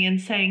looking at me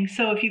and saying,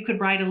 so if you could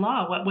write a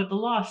law, what would the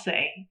law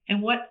say?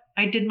 And what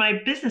I did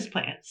my business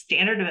plan,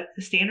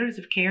 standards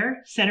of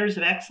care, centers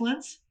of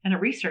excellence, and a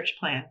research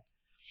plan.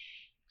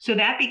 So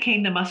that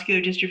became the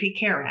Muscular Dystrophy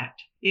Care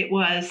Act. It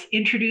was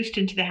introduced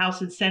into the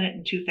House and Senate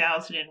in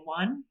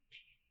 2001.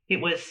 It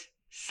was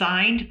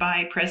signed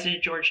by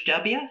President George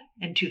W.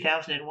 in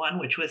 2001,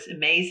 which was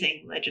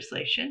amazing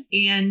legislation.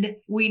 And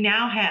we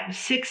now have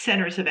 6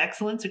 centers of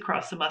excellence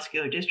across the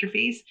muscular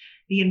dystrophies.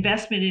 The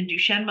investment in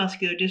Duchenne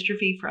muscular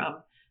dystrophy from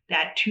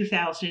that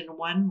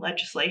 2001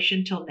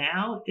 legislation till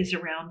now is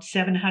around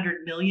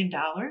 $700 million.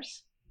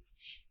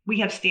 We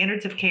have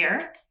standards of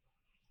care.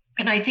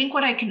 And I think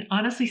what I can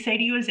honestly say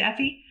to you is,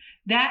 Effie,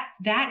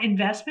 that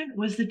investment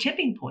was the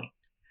tipping point.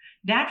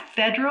 That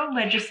federal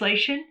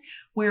legislation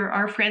where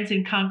our friends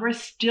in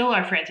Congress, still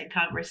our friends in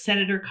Congress,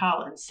 Senator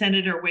Collins,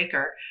 Senator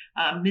Wicker,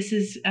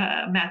 Mrs.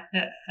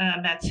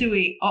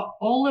 Matsui,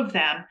 all of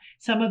them,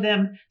 some of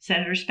them,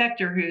 Senator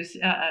Specter, who's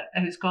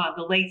gone,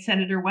 the late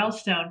Senator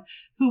Wellstone,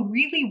 who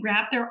really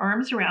wrapped their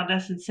arms around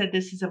us and said,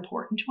 this is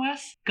important to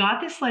us,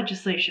 got this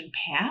legislation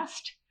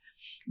passed.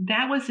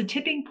 That was a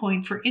tipping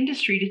point for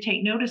industry to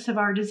take notice of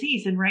our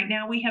disease. And right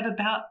now we have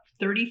about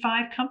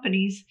 35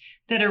 companies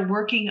that are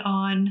working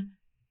on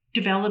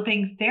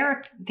developing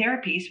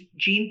therapies,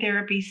 gene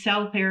therapy,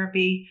 cell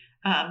therapy,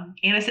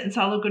 antisense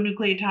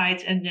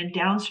oligonucleotides, and then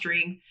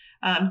downstream,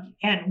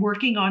 and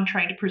working on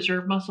trying to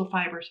preserve muscle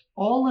fibers.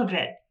 All of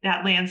it,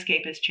 that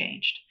landscape has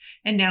changed.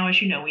 And now,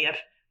 as you know, we have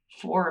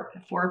four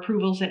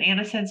approvals in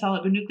antisense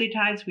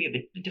oligonucleotides. We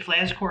have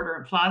Deflazacort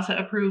or Emflaza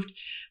approved,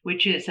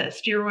 which is a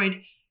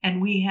steroid.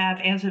 And we have,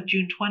 as of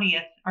June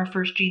 20th, our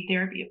first gene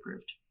therapy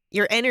approved.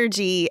 Your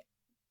energy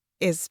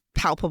is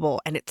palpable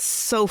and it's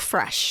so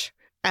fresh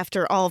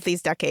after all of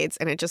these decades,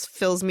 and it just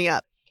fills me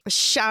up. A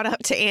shout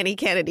out to Annie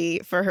Kennedy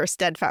for her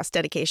steadfast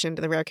dedication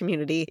to the rare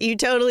community. You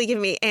totally give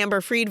me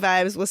Amber Freed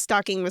vibes with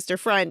Stalking Mr.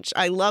 French.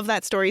 I love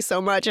that story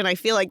so much, and I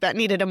feel like that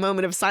needed a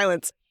moment of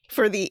silence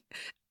for the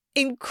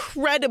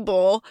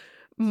incredible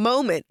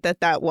moment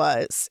that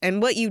was, and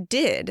what you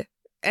did,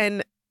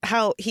 and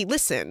how he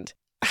listened.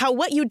 How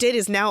what you did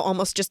is now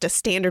almost just a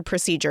standard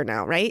procedure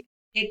now, right?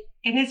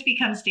 It has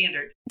become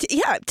standard.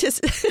 Yeah,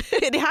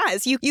 it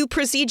has. You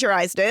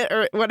procedurized it,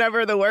 or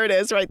whatever the word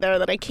is right there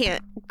that I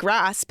can't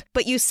grasp.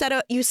 But you set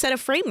a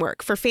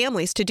framework for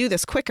families to do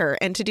this quicker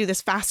and to do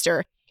this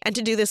faster and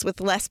to do this with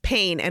less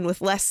pain and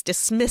with less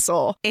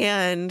dismissal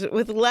and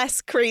with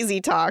less crazy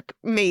talk,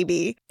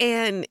 maybe.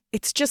 And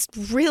it's just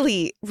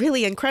really,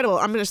 really incredible.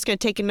 I'm just going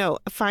to take a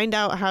note. Find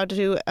out how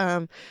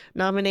to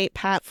nominate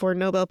Pat for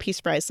Nobel Peace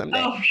Prize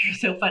someday. Oh, you're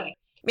so funny.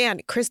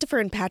 Man, Christopher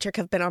and Patrick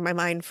have been on my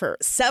mind for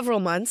several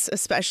months,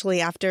 especially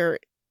after,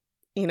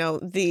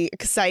 the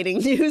exciting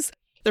news,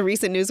 the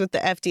recent news with the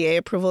FDA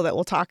approval that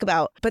we'll talk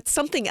about. But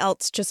something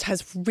else just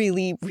has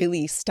really,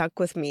 really stuck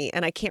with me.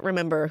 And I can't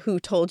remember who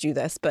told you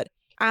this, but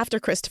after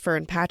Christopher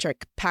and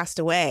Patrick passed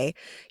away,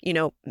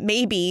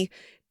 maybe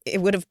it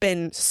would have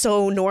been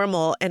so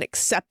normal and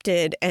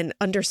accepted and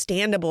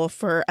understandable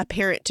for a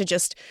parent to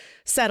just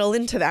settle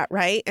into that,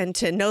 right? And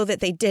to know that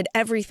they did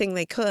everything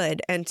they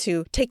could and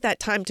to take that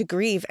time to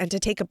grieve and to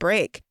take a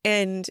break.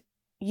 And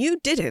you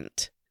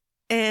didn't.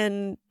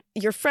 And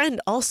your friend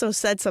also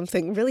said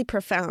something really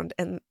profound.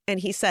 And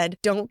he said,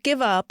 don't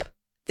give up.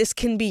 This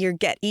can be your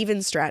get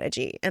even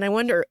strategy. And I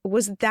wonder,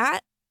 was that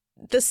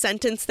the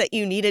sentence that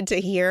you needed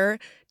to hear?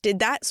 Did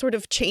that sort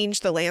of change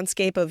the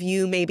landscape of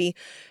you maybe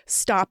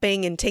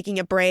stopping and taking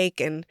a break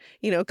and,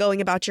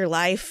 going about your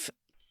life?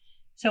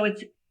 So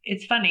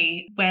it's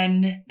funny,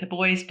 when the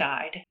boys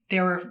died,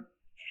 there were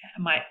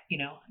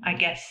I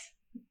guess,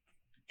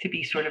 to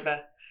be sort of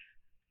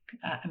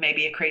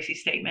maybe a crazy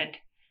statement,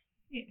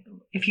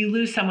 if you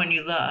lose someone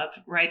you love,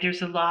 right,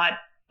 there's a lot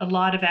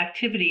of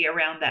activity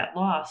around that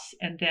loss.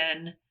 And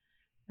then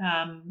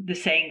the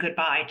saying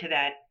goodbye to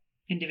that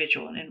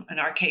individual. And in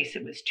our case,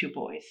 it was 2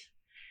 boys.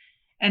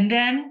 And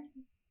then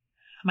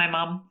my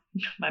mom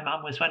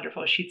was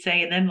wonderful. She'd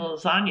say, and then the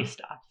lasagna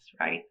stops,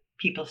 right?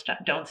 People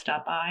don't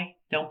stop by,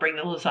 don't bring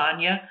the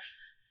lasagna,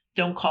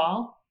 don't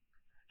call.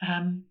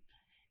 And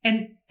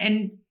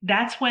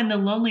that's when the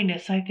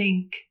loneliness, I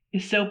think,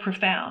 is so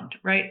profound,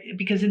 right?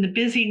 Because in the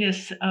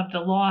busyness of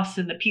the loss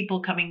and the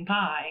people coming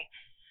by,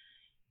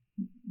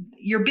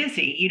 you're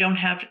busy, you don't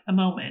have a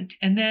moment.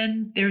 And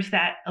then there's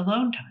that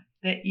alone time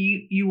that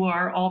you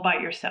are all by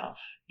yourself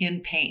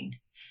in pain.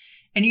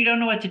 And you don't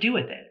know what to do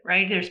with it,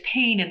 right? There's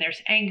pain and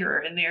there's anger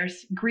and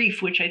there's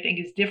grief, which I think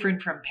is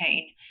different from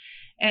pain.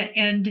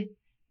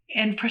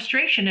 And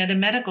frustration at a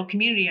medical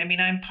community. I mean,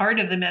 I'm part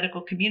of the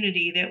medical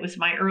community that was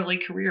my early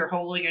career,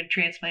 whole organ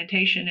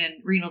transplantation and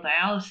renal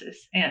dialysis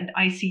and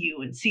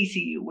ICU and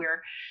CCU,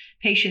 where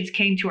patients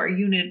came to our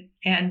unit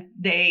and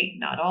they,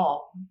 not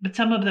all, but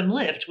some of them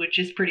lived, which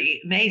is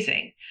pretty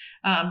amazing.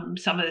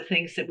 Some of the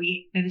things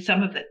and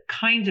some of the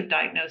kinds of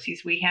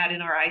diagnoses we had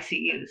in our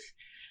ICUs,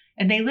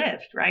 and they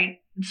lived, right?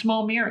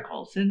 Small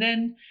miracles. And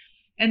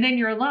then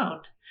you're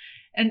alone.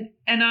 And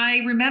I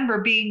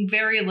remember being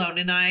very alone,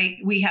 and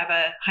we have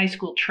a high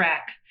school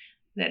track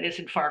that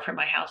isn't far from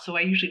my house. So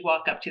I usually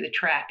walk up to the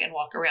track and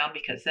walk around,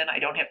 because then I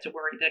don't have to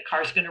worry that a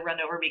car's going to run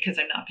over me because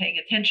I'm not paying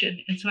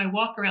attention. And so I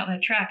walk around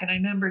that track, and I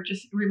remember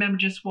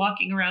just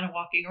walking around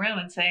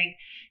and saying,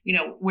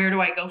 where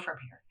do I go from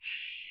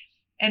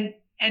here?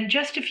 And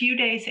just a few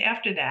days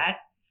after that,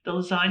 the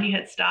lasagna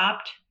had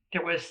stopped.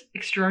 There was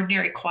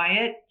extraordinary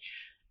quiet.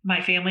 My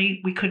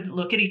family, we couldn't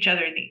look at each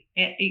other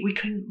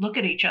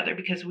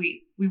because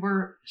we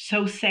were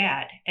so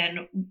sad.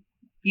 And,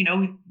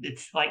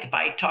 it's like, if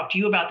I talk to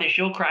you about this,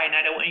 you'll cry, and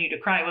I don't want you to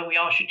cry. Well, we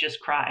all should just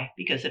cry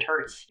because it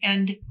hurts.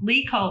 And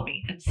Lee called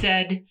me and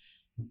said,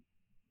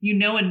 you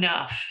know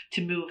enough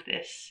to move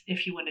this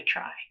if you want to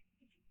try.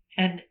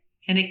 And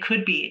it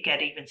could be a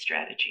get even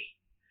strategy.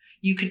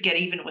 You could get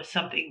even with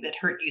something that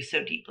hurt you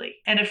so deeply.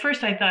 And at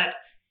first I thought,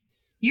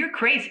 you're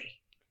crazy.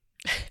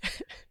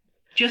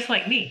 Just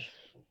like me.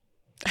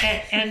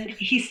 And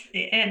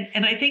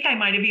I think I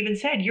might have even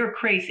said, you're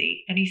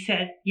crazy. And he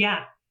said,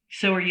 yeah,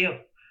 so are you.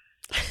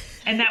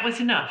 And that was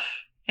enough.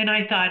 And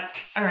I thought,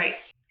 all right,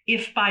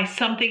 if by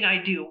something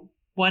I do,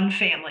 one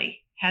family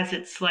has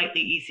it slightly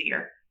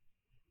easier,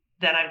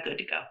 then I'm good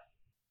to go.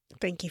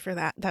 Thank you for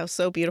that. That was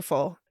so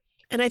beautiful.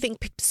 And I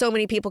think so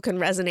many people can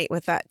resonate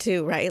with that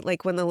too, right?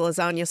 Like when the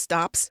lasagna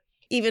stops,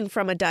 even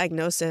from a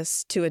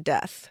diagnosis to a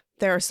death,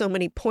 there are so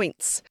many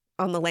points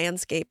on the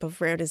landscape of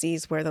rare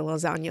disease where the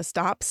lasagna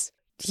stops.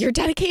 Your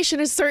dedication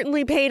has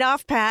certainly paid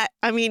off, Pat.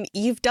 I mean,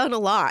 you've done a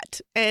lot.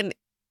 And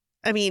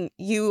I mean,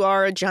 you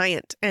are a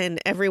giant, and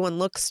everyone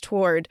looks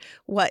toward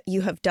what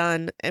you have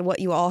done and what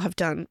you all have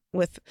done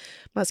with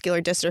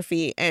muscular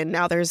dystrophy. And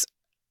now there's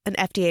an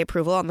FDA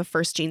approval on the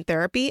first gene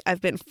therapy.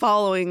 I've been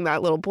following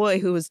that little boy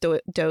who was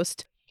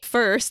dosed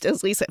first,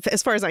 at least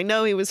as far as I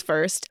know, he was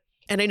first.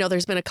 And I know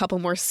there's been a couple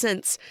more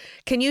since.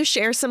 Can you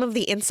share some of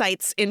the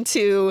insights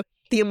into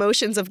the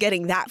emotions of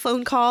getting that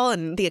phone call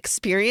and the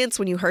experience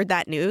when you heard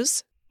that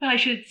news? Well, I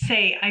should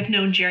say I've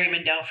known Jerry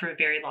Mendel for a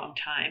very long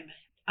time.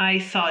 I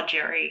saw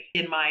Jerry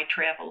in my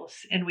travels,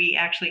 and we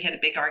actually had a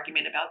big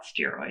argument about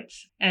steroids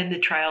and the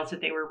trials that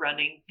they were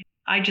running.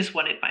 I didn't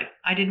want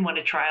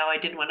a trial. I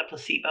didn't want a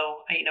placebo.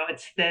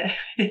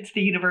 It's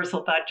the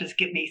universal thought, just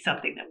give me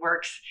something that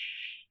works.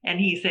 And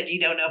he said,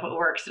 you don't know if it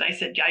works. And I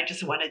said, I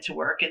just want it to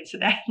work. And so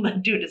that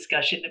led to a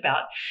discussion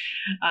about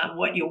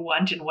what you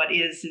want and what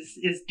is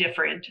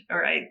different,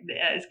 or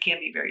can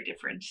be very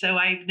different. So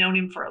I've known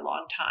him for a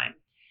long time.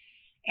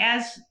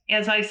 As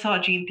I saw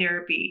gene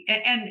therapy,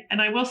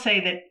 and I will say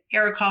that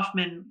Eric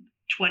Hoffman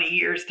 20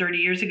 years, 30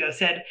 years ago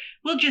said,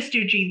 we'll just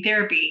do gene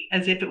therapy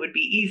as if it would be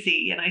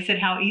easy. And I said,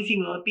 how easy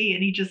will it be?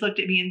 And he just looked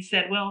at me and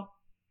said, well,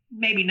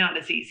 maybe not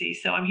as easy.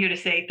 So I'm here to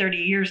say 30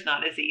 years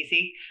not as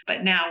easy,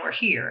 but now we're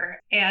here.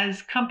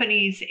 As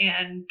companies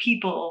and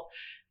people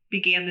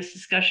began this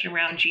discussion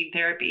around gene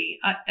therapy,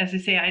 as I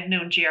say, I'd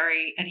known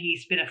Jerry, and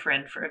he's been a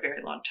friend for a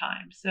very long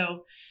time.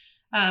 So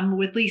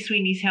with Lee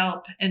Sweeney's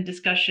help and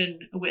discussion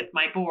with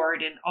my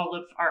board and all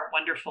of our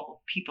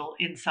wonderful people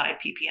inside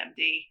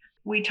PPMD,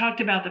 we talked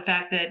about the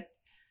fact that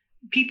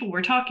people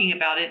were talking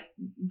about it,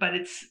 but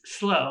it's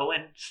slow,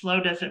 and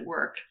slow doesn't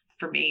work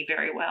for me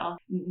very well,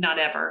 not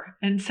ever.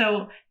 And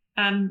so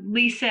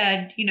Lee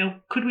said,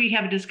 could we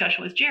have a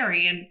discussion with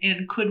Jerry,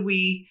 and could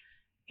we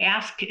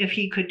ask if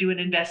he could do an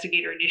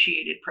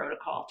investigator-initiated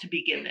protocol to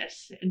begin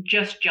this and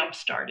just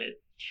jump-start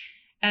it?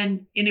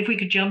 And if we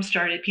could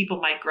jumpstart it, people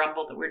might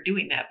grumble that we're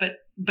doing that,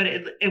 but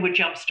it would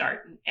jumpstart,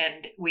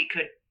 and we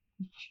could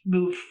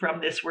move from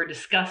this. We're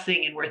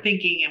discussing and we're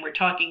thinking and we're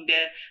talking to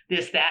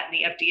this, that, and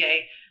the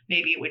FDA.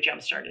 Maybe it would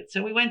jumpstart it.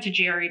 So we went to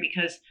Jerry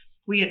because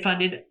we had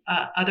funded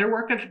other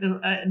work of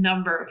a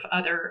number of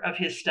other of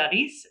his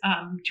studies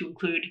to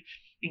include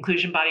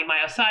inclusion body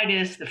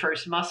myositis, the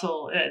first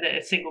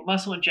the single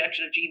muscle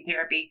injection of gene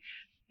therapy,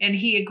 and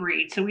he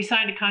agreed. So we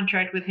signed a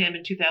contract with him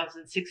in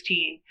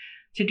 2016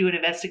 to do an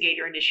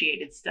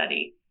investigator-initiated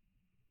study.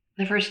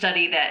 The first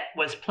study that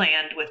was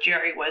planned with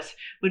Jerry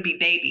would be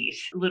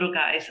babies, little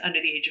guys under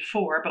the age of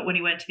 4. But when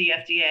he went to the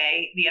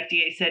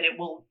FDA said it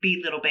won't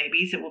be little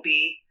babies. It will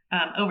be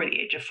over the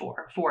age of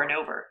 4 and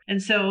over.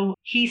 And so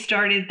he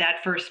started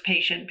that first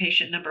patient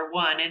number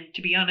 1. And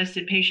to be honest,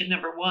 in patient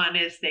number 1,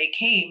 as they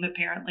came,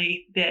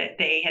 apparently that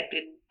they had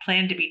been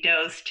planned to be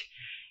dosed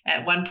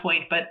at one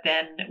point, but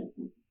then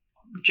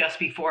just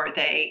before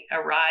they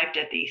arrived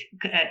at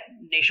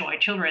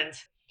Nationwide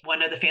Children's,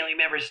 one of the family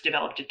members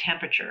developed a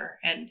temperature.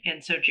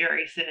 And so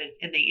Jerry said,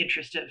 in the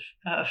interest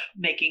of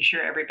making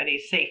sure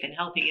everybody's safe and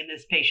healthy in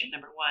this patient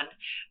number 1,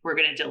 we're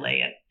going to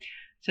delay it.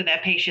 So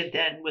that patient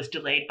then was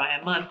delayed by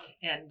a month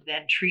and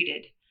then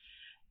treated.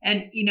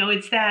 And,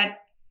 it's that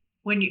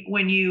when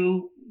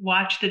you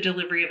watch the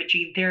delivery of a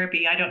gene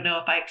therapy, I don't know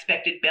if I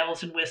expected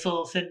bells and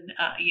whistles and,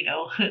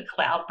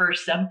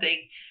 cloudburst something,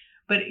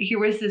 but here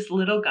was this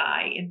little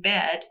guy in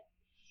bed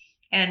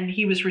and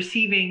he was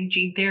receiving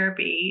gene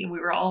therapy and we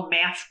were all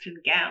masked and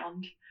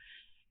gowned.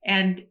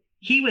 And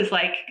he was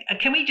like,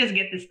 can we just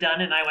get this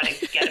done? And I want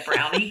to get a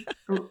brownie,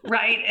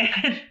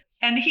 right?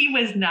 And he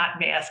was not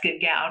masked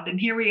and gowned. And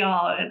here we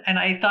all, and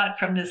I thought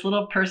from this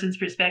little person's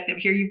perspective,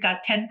 here you've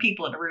got 10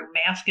 people in a room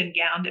masked and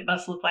gowned. It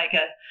must look like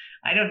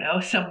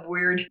some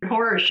weird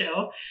horror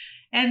show.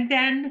 And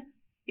then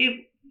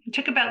it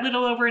took about a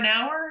little over an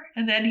hour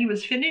and then he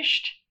was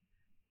finished.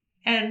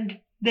 And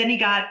then he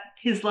got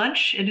his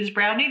lunch and his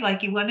brownie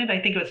like he wanted.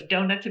 I think it was a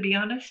donut, to be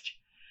honest.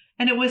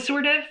 And it was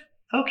sort of,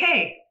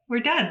 okay, we're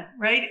done,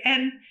 right?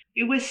 And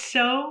it was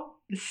so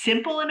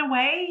simple in a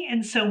way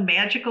and so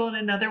magical in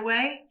another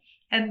way.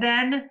 And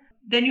then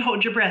you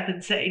hold your breath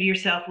and say to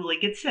yourself, will he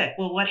get sick?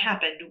 Well, what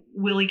happened?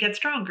 Will he get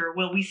stronger?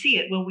 Will we see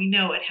it? Will we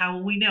know it? How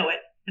will we know it?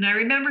 And I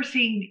remember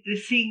seeing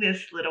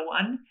this little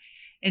one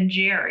and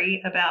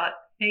Jerry about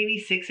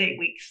maybe 6-8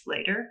 weeks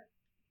later.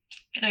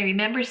 And I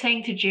remember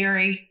saying to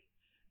Jerry,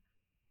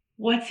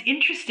 what's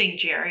interesting,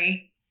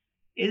 Jerry,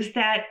 is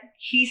that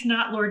he's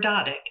not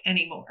lordotic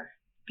anymore.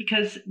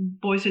 Because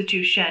boys with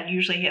Duchenne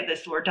usually have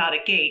this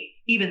lordotic gait,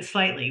 even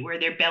slightly, where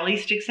their belly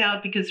sticks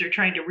out because they're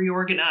trying to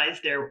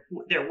reorganize their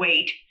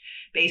weight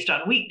based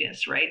on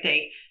weakness, right?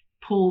 They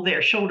pull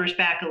their shoulders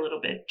back a little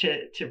bit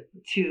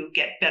to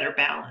get better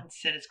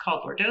balance, and it's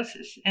called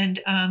lordosis. And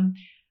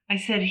I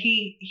said,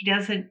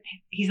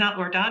 he's not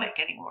lordotic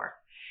anymore.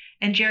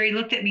 And Jerry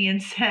looked at me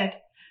and said,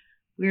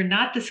 we're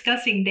not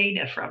discussing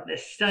data from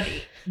this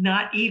study,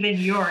 not even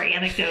your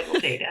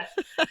anecdotal data.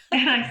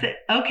 And I said,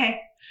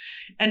 okay.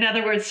 In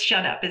other words,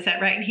 shut up. Is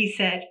that right? And he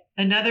said,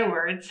 in other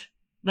words,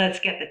 let's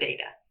get the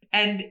data.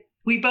 And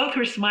we both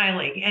were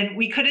smiling and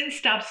we couldn't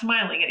stop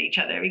smiling at each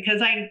other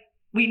because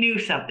we knew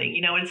something,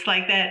 it's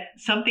like that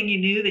something you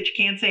knew that you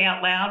can't say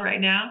out loud right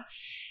now.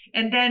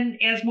 And then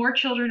as more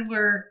children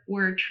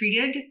were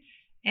treated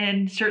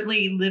and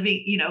certainly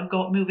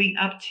moving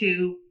up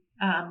to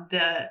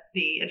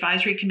the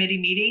advisory committee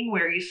meeting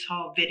where you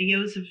saw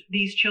videos of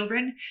these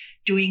children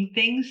doing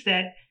things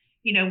that,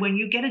 when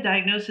you get a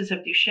diagnosis of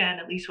Duchenne,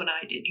 at least when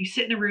I did, you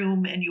sit in a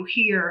room and you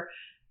hear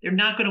they're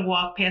not going to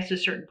walk past a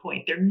certain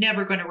point. They're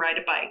never going to ride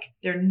a bike.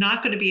 They're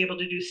not going to be able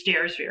to do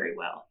stairs very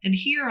well. And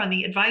here on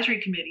the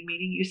advisory committee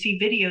meeting, you see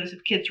videos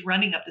of kids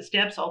running up the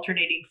steps,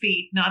 alternating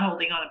feet, not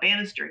holding on a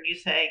banister. And you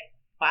say,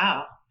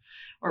 wow.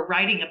 Or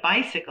riding a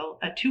bicycle,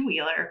 a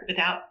 2-wheeler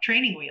without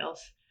training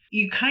wheels.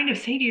 You kind of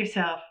say to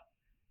yourself,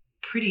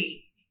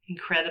 pretty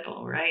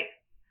incredible, right?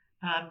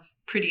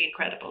 Pretty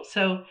incredible.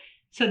 So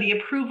the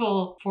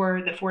approval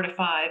for the 4 to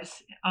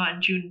 5s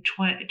on June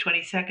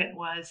 22nd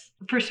was,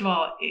 first of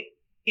all,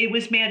 it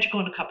was magical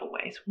in a couple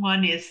ways.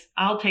 One is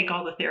I'll take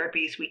all the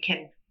therapies we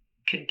can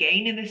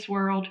gain in this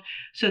world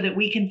so that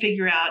we can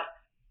figure out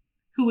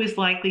who is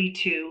likely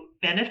to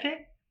benefit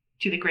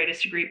to the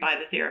greatest degree by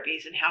the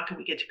therapies and how can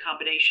we get to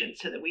combinations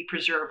so that we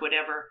preserve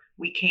whatever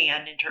we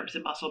can in terms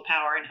of muscle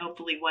power and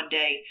hopefully one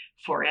day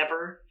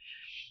forever.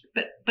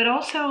 But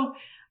also,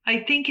 I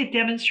think it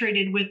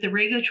demonstrated with the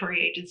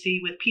regulatory agency,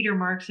 with Peter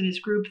Marks and his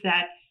group,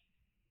 that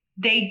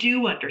they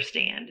do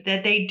understand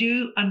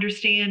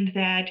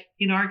that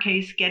in our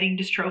case, getting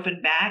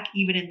dystrophin back,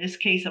 even in this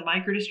case, a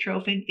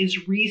microdystrophin,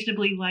 is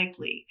reasonably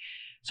likely.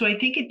 So I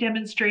think it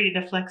demonstrated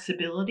a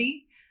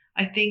flexibility.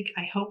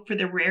 I hope for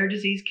the rare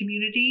disease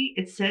community,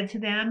 it said to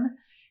them,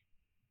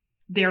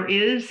 there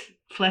is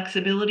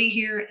flexibility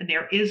here and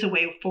there is a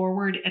way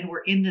forward, and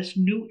we're in this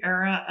new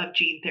era of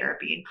gene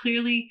therapy. And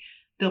clearly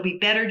there'll be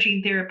better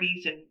gene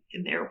therapies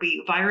and there'll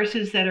be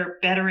viruses that are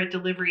better at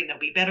delivery and there'll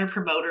be better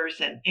promoters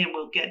and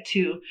we'll get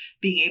to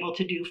being able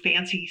to do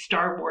fancy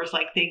Star Wars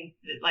like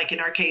in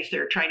our case,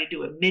 they're trying to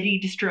do a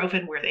midi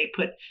dystrophin where they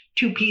put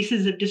 2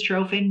 pieces of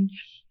dystrophin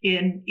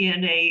in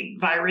a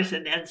virus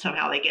and then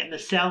somehow they get in the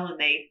cell and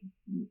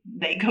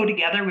they go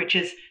together, which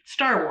is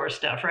Star Wars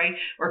stuff, right?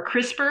 Or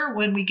CRISPR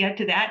when we get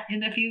to that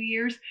in a few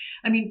years.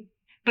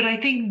 But I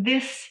think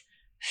this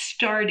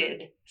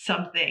started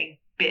something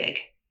big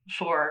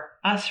for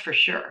us for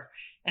sure,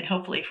 and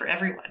hopefully for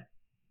everyone.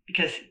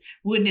 Because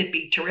wouldn't it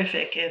be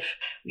terrific if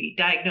we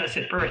diagnose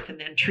at birth and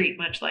then treat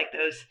much like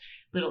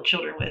little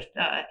children with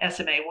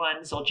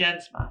SMA1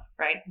 Zolgensma,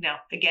 right? Now,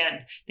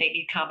 again, they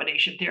need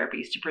combination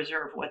therapies to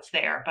preserve what's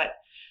there, but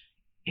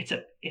it's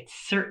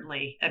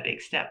certainly a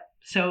big step.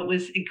 So it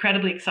was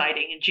incredibly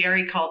exciting. And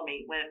Jerry called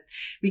me when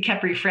we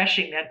kept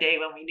refreshing that day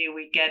when we knew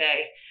we'd get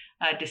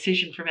a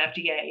decision from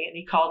FDA. And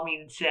he called me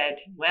and said,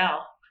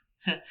 well,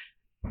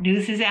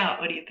 news is out.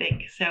 What do you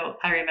think? So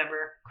I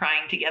remember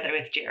crying together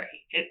with Jerry.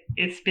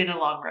 It's been a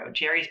long road.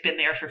 Jerry's been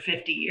there for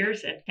 50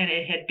 years and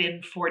it had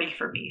been 40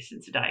 for me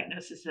since the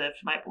diagnosis of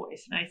my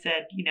boys. And I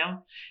said,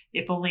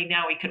 if only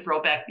now we could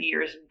roll back the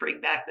years and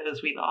bring back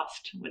those we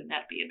lost. Wouldn't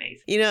that be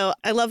amazing?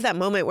 I love that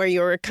moment where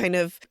you were kind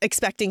of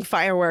expecting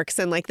fireworks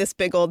and like this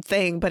big old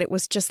thing, but it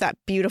was just that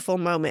beautiful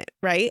moment,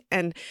 right?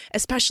 And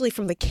especially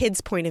from the kids'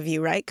 point of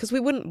view, right? Because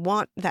we wouldn't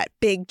want that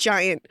big,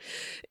 giant,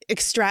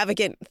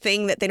 extravagant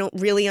thing that they don't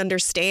really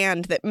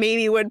understand that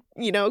maybe would,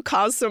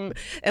 cause some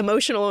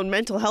emotional and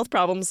mental health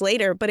problems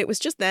later. But it was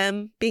just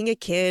them being a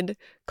kid,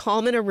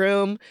 calm in a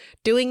room,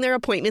 doing their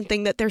appointment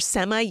thing that they're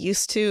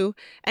semi-used to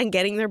and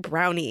getting their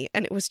brownie.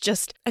 And it was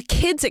just a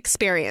kid's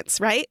experience,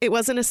 right? It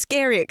wasn't a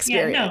scary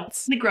experience. Yeah,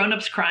 no. The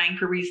grown-ups crying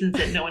for reasons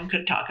that no one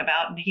could talk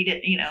about. And he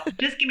didn't,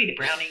 just give me the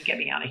brownie and get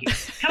me out of here.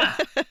 Come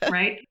on,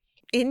 right?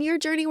 In your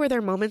journey, were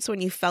there moments when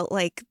you felt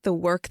like the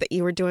work that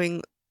you were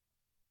doing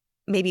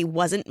maybe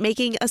wasn't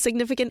making a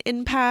significant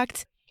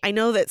impact? I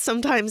know that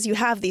sometimes you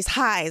have these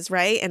highs,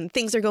 right? And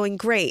things are going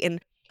great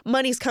and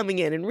money's coming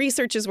in and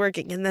research is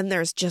working. And then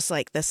there's just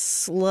like the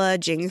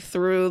sludging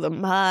through the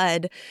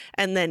mud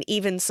and then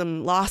even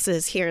some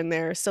losses here and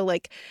there. So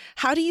like,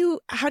 how do you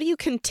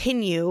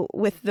continue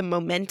with the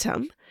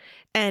momentum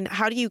and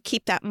how do you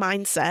keep that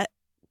mindset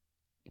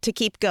to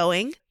keep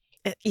going?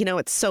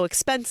 It's so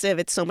expensive.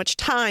 It's so much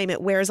time.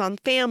 It wears on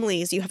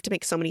families. You have to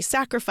make so many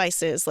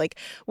sacrifices. Like,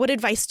 what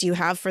advice do you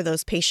have for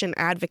those patient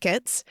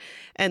advocates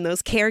and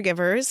those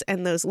caregivers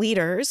and those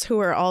leaders who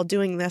are all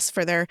doing this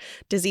for their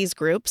disease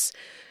groups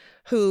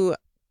who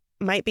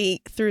might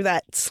be through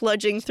that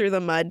sludging through the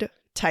mud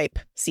type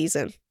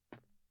season?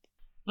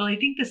 Well, I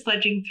think the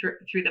sludging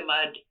through the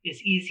mud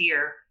is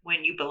easier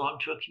when you belong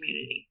to a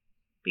community,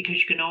 because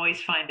you can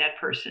always find that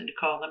person to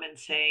call them and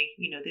say,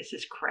 this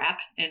is crap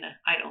and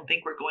I don't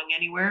think we're going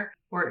anywhere.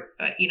 Or,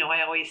 I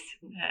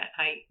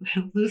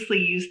loosely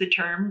use the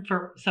term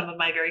for some of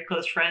my very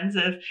close friends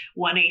of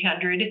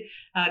 1-800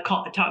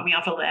 talk me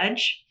off a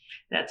ledge.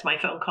 That's my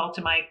phone call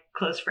to my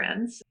close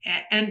friends.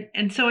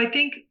 And so I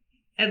think,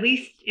 at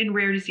least in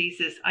rare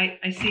diseases,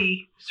 I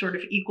see sort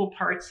of equal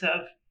parts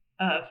of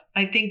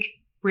I think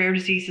rare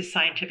disease is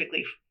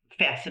scientifically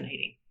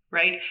fascinating,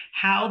 right?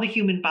 How the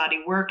human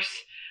body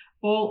works,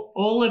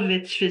 all of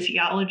its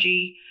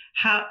physiology,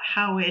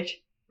 how it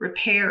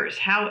repairs,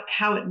 how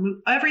it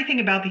moves, everything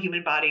about the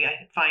human body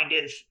I find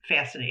is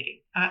fascinating.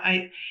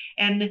 I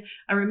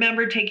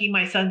remember taking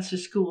my sons to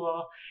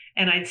school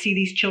and I'd see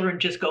these children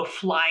just go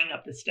flying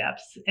up the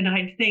steps and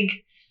I'd think,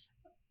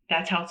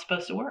 that's how it's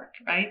supposed to work,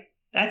 right?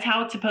 That's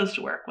how it's supposed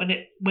to work.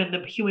 When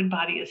the human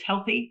body is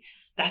healthy,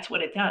 that's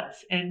what it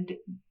does. And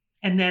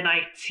then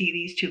I see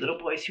these two little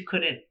boys who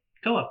couldn't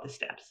go up the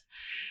steps.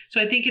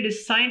 So I think it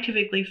is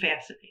scientifically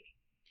fascinating.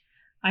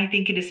 I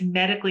think it is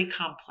medically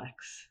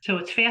complex. So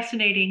it's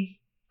fascinating,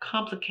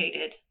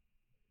 complicated,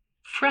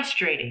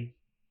 frustrating,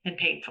 and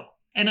painful.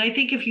 And I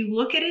think if you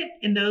look at it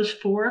in those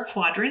 4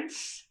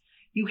 quadrants,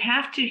 you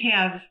have to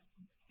have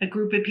a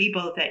group of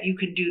people that you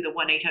can do the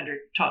 1-800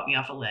 talk me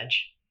off a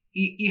ledge.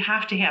 You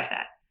have to have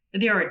that.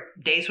 There are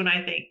days when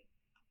I think,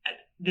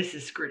 this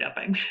is screwed up.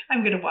 I'm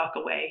going to walk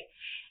away.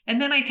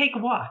 And then I take a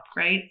walk,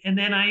 right? And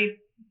then I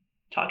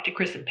talk to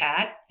Chris and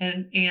Pat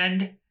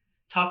and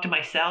talk to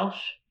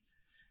myself.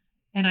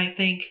 And I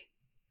think,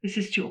 this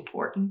is too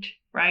important,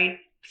 right?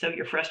 So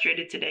you're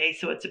frustrated today.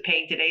 So it's a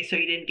pain today. So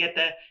you didn't get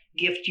the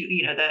gift,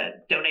 the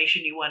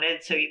donation you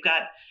wanted. So you've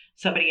got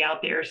somebody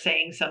out there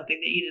saying something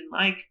that you didn't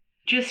like.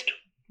 Just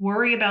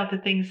worry about the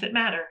things that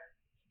matter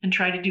and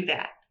try to do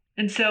that.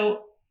 And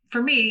so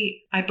for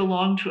me, I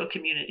belong to a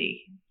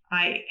community.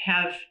 I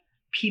have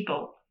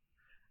people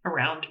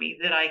around me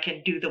that I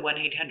can do the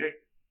 1-800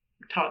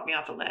 talk me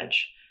off a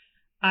ledge.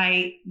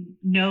 I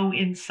know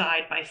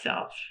inside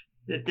myself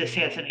that this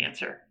has an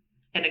answer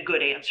and a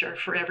good answer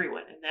for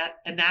everyone.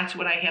 And that's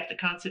what I have to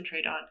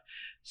concentrate on.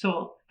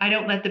 So I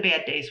don't let the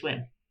bad days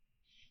win.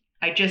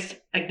 I just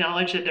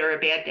acknowledge that they're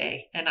a bad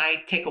day and I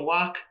take a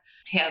walk,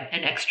 have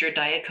an extra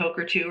Diet Coke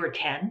or 2 or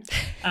 10.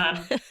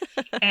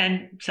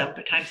 And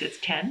sometimes it's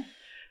 10.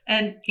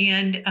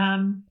 And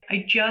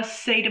I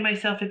just say to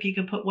myself, if you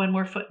can put one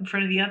more foot in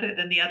front of the other,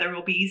 then the other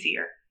will be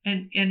easier.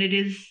 And it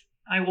is,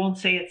 I won't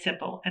say it's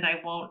simple and I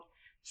won't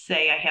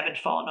say I haven't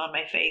fallen on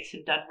my face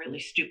and done really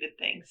stupid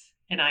things.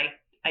 And I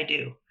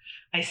do.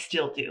 I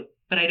still do.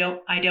 But I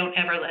don't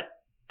ever let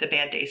the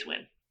bad days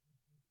win.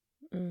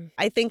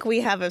 I think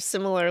we have a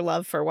similar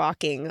love for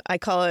walking. I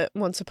call it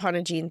once upon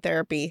a gene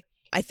therapy.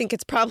 I think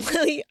it's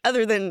probably,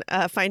 other than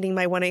finding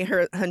my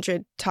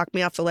 1-800 talk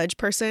me off the ledge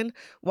person,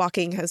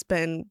 walking has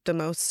been the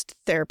most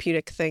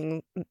therapeutic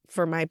thing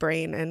for my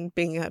brain and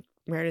being a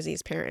rare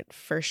disease parent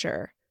for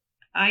sure.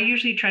 I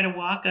usually try to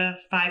walk a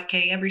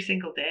 5K every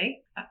single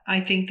day.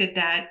 I think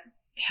that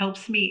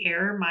helps me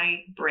air my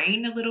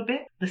brain a little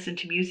bit, listen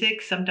to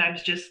music,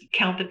 sometimes just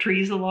count the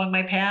trees along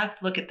my path,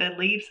 look at the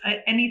leaves,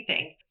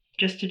 anything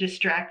just to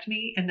distract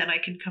me. And then I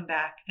can come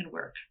back and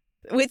work.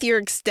 With your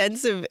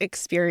extensive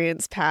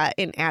experience, Pat,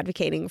 in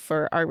advocating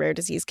for our rare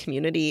disease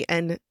community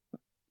and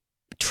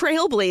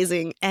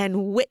trailblazing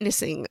and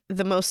witnessing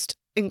the most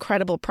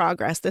incredible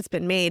progress that's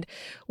been made,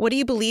 what do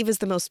you believe is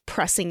the most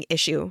pressing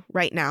issue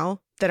right now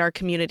that our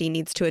community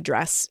needs to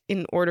address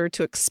in order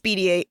to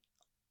expedite,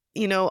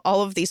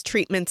 all of these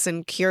treatments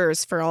and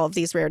cures for all of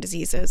these rare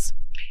diseases?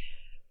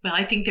 Well,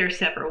 I think there are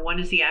several. One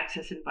is the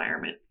access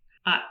environment.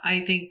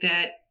 I think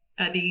that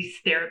these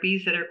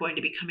therapies that are going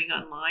to be coming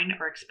online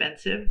are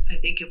expensive. I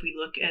think if we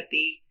look at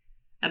the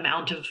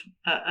amount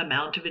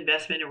of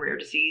investment in rare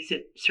disease,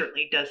 it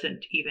certainly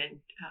doesn't even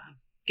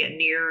get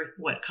near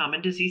what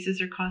common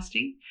diseases are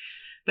costing.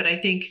 But I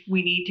think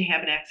we need to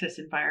have an access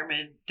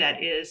environment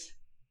that is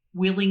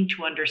willing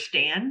to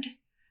understand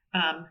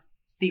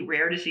the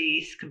rare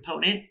disease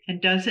component and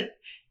doesn't,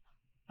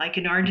 like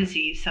in our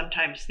disease,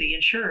 sometimes the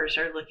insurers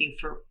are looking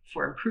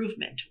for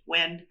improvement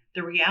when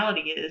the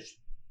reality is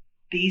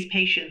these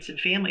patients and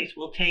families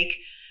will take,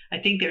 I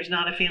think there's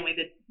not a family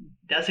that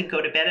doesn't go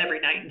to bed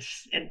every night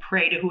and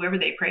pray to whoever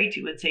they pray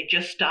to and say,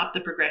 just stop the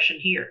progression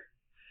here,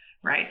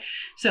 right?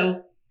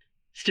 So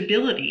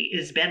stability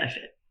is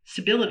benefit.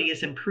 Stability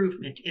is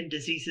improvement in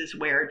diseases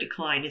where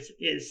decline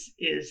is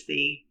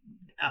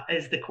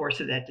the course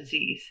of that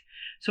disease.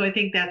 So I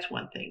think that's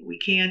one thing.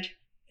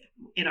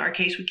 In our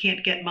case, we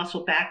can't get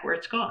muscle back where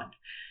it's gone.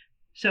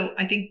 So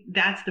I think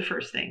that's the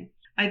first thing.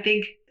 I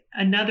think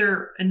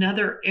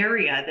another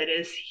area that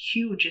is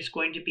huge is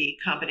going to be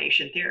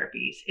combination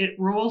therapies. It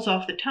rolls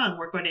off the tongue.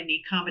 We're going to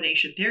need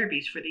combination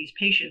therapies for these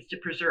patients to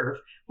preserve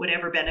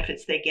whatever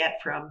benefits they get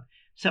from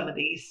some of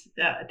these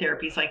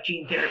therapies like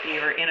gene therapy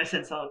or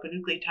antisense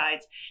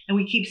oligonucleotides. And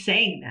we keep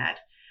saying that,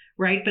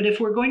 right? But if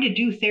we're going to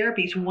do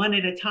therapies one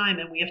at a time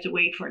and we have to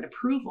wait for an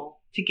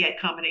approval to get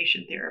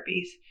combination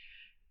therapies,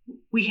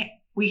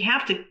 we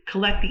have to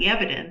collect the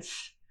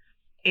evidence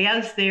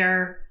as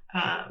they're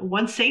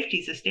once safety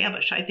is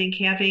established. I think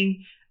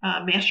having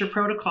master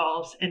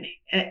protocols and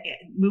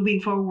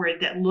moving forward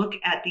that look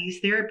at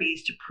these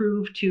therapies to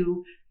prove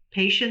to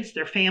patients,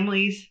 their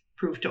families,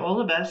 prove to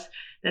all of us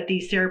that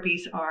these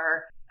therapies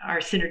are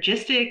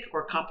synergistic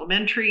or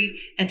complementary,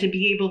 and to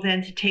be able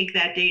then to take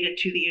that data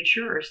to the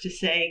insurers to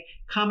say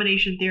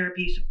combination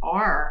therapies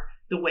are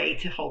the way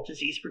to halt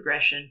disease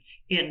progression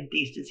in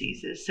these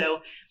diseases. So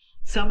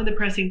some of the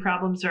pressing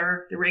problems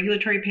are the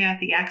regulatory path,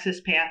 the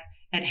access path,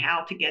 and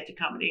how to get to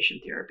combination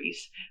therapies.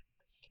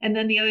 And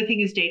then the other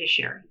thing is data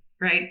sharing,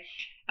 right?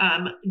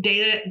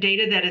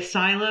 Data that is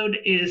siloed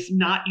is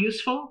not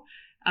useful.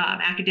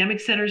 Academic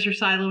centers are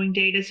siloing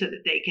data so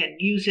that they can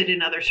use it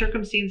in other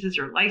circumstances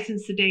or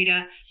license the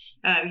data.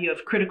 You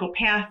have Critical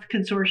Path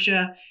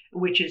Consortia,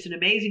 which is an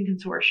amazing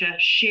consortia,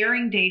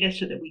 sharing data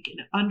so that we can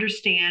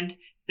understand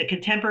the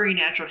contemporary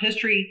natural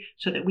history,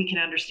 so that we can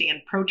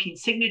understand protein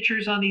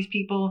signatures on these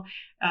people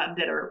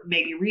that are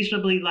maybe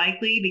reasonably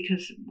likely,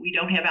 because we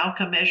don't have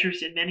outcome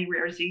measures in many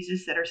rare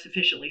diseases that are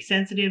sufficiently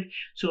sensitive.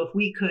 So if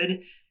we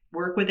could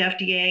work with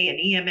FDA and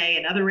EMA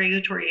and other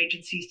regulatory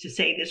agencies to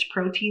say this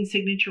protein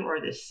signature or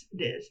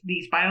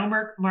these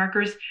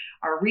biomarkers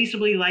are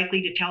reasonably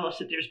likely to tell us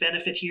that there's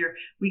benefit here,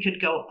 we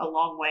could go a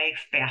long way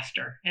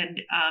faster.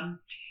 And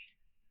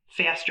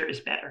faster is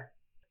better.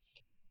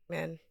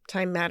 Man,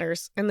 time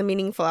matters, and the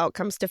meaningful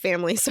outcomes to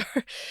families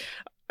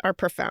are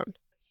profound.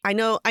 I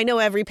know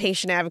every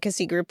patient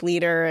advocacy group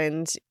leader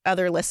and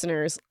other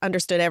listeners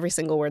understood every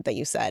single word that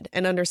you said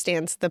and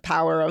understands the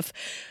power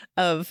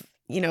of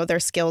their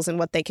skills and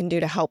what they can do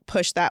to help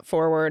push that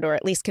forward, or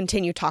at least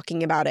continue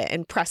talking about it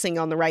and pressing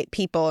on the right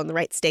people and the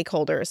right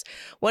stakeholders.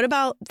 What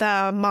about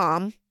the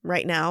mom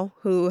right now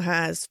who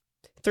has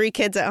 3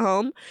 kids at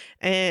home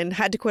and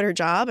had to quit her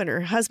job, and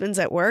her husband's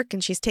at work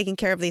and she's taking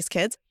care of these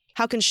kids?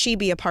 How can she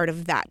be a part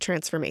of that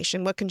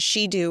transformation? What can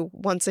she do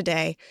once a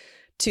day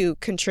to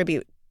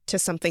contribute to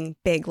something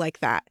big like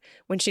that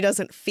when she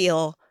doesn't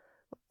feel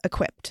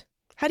equipped?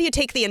 How do you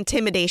take the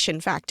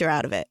intimidation factor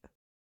out of it?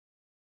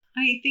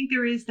 I think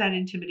there is that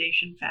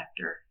intimidation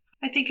factor.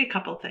 I think a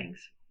couple things.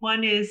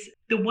 One is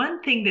the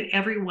one thing that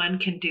everyone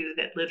can do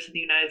that lives in the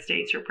United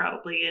States, or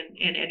probably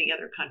in any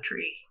other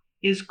country,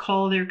 is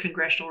call their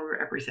congressional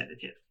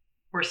representative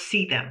or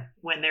see them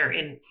when they're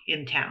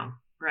in town,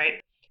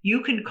 right?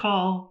 You can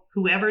call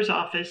whoever's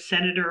office,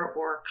 senator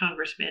or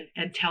congressman,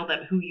 and tell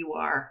them who you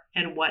are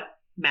and what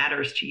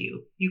matters to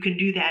you. You can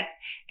do that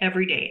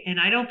every day. And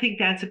I don't think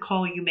that's a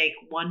call you make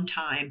one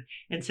time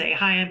and say,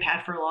 hi, I'm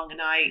Pat Furlong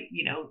and I,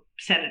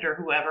 Senator,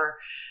 whoever,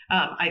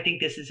 I think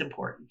this is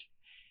important.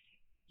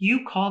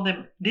 You call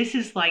them. This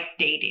is like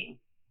dating.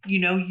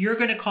 You're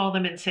going to call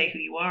them and say who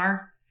you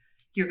are.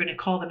 You're going to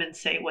call them and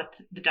say what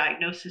the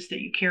diagnosis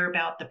that you care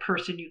about, the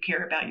person you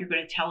care about. You're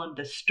going to tell them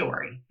the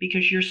story,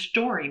 because your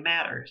story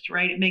matters,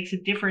 right? It makes a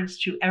difference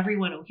to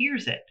everyone who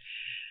hears it.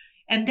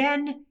 And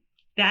then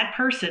That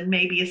person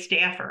may be a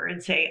staffer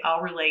and say,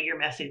 I'll relay your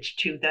message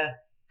to the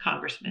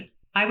congressman.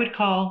 I would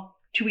call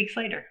 2 weeks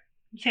later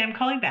and say, I'm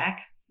calling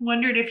back.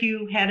 Wondered if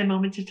you had a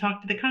moment to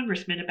talk to the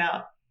congressman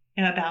about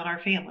our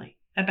family,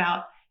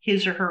 about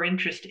his or her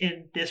interest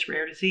in this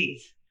rare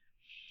disease.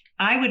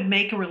 I would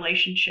make a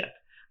relationship.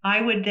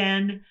 I would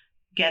then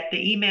get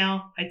the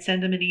email. I'd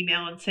send them an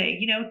email and say,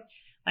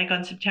 like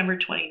on September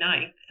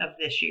 29th of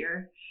this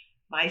year,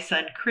 my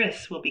son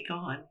Chris will be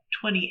gone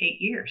 28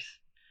 years,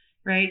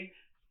 right?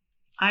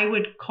 I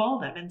would call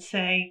them and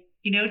say,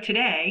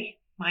 today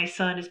my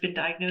son has been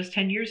diagnosed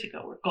 10 years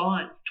ago. We're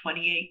gone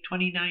 28,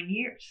 29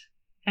 years.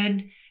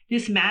 And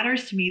this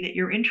matters to me that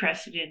you're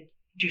interested in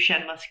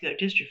Duchenne muscular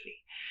dystrophy.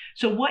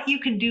 So what you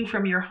can do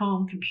from your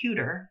home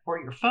computer, or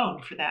your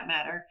phone for that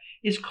matter,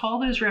 is call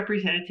those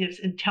representatives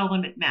and tell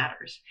them it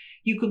matters.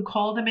 You can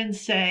call them and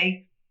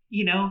say,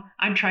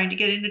 I'm trying to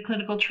get into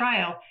clinical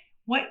trial.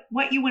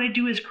 What you want to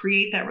do is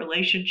create that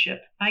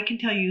relationship. I can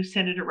tell you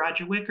Senator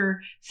Roger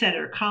Wicker,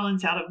 Senator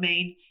Collins out of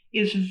Maine,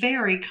 is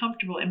very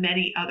comfortable, and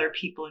many other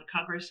people in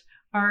Congress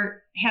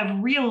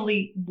have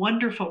really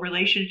wonderful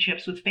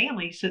relationships with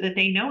families so that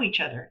they know each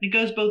other. It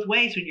goes both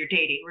ways when you're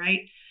dating,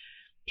 right?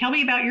 Tell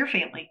me about your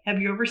family.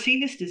 Have you ever seen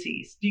this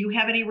disease? Do you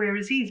have any rare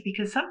disease?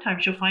 Because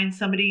sometimes you'll find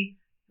somebody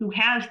who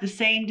has the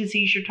same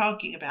disease you're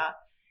talking about,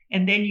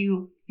 and then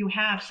you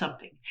have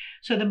something.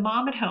 So the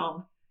mom at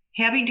home,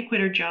 having to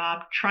quit her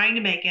job, trying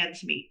to make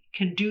ends meet,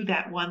 can do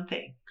that one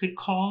thing, could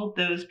call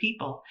those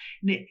people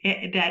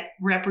that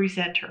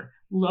represent her.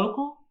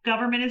 Local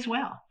government as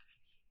well,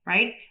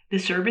 right? The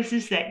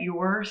services that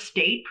your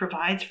state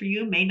provides for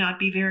you may not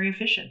be very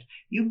efficient.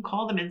 You can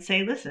call them and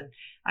say, listen,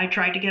 I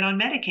tried to get on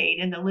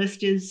Medicaid and the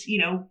list is,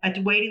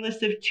 a waiting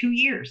list of 2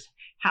 years.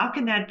 How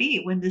can that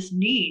be when this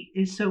need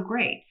is so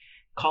great?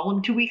 Call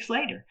them 2 weeks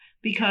later,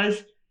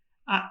 because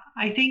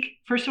I think,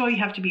 first of all, you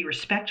have to be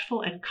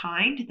respectful and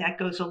kind. That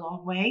goes a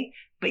long way,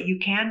 but you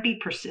can be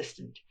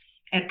persistent,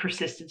 and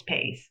persistence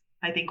pays.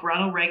 I think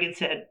Ronald Reagan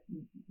said,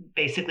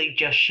 basically,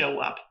 just show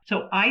up.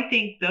 So I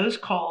think those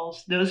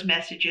calls, those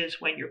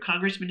messages when your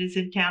congressman is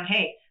in town,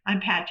 hey,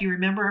 I'm Pat, do you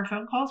remember our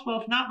phone calls?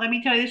 Well, if not, let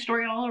me tell you the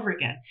story all over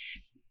again.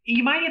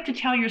 You might have to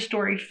tell your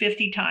story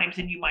 50 times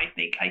and you might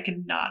think, I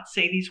cannot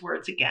say these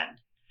words again,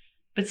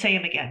 but say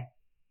them again.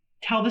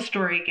 Tell the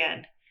story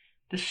again.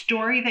 The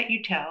story that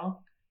you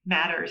tell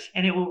matters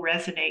and it will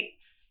resonate.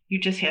 You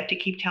just have to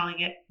keep telling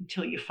it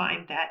until you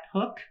find that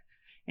hook,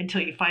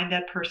 until you find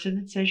that person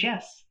that says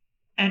yes.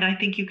 And I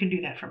think you can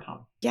do that from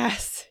home.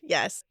 Yes,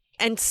 yes.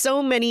 And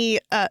so many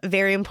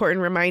very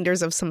important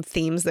reminders of some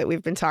themes that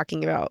we've been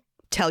talking about.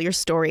 Tell your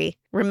story.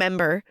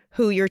 Remember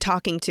who you're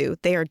talking to.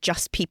 They are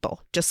just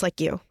people, just like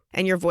you.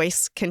 And your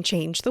voice can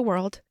change the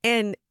world.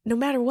 And no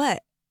matter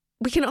what,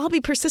 we can all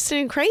be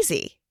persistent and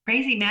crazy.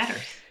 Crazy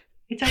matters.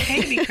 It's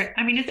okay to be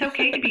it's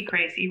okay to be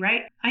crazy,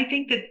 right? I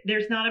think that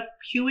there's not a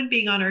human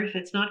being on earth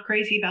that's not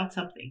crazy about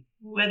something.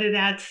 Whether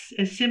that's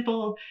as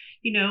simple,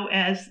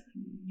 as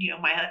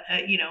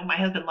my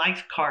husband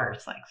likes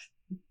cars,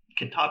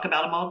 can talk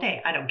about them all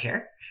day. I don't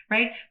care,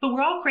 right? But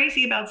we're all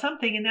crazy about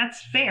something, and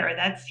that's fair.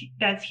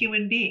 That's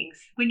human beings.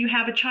 When you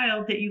have a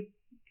child that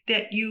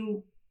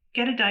you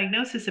get a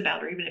diagnosis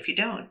about, or even if you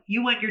don't,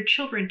 you want your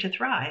children to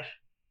thrive.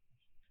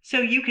 So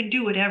you can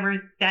do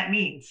whatever that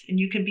means, and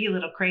you can be a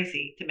little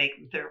crazy to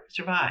make them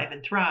survive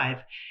and thrive.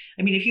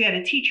 I mean, if you had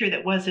a teacher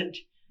that wasn't,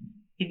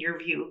 in your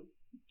view,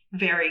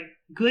 very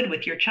good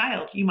with your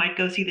child, you might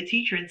go see the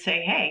teacher and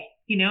say, hey,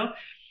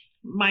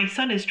 my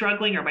son is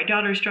struggling or my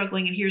daughter is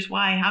struggling, and here's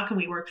why. How can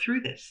we work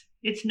through this?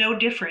 It's no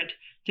different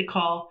to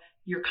call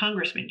your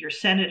congressman, your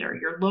senator,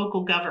 your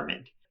local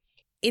government.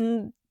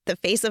 In the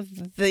face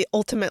of the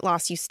ultimate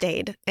loss, you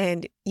stayed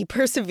and you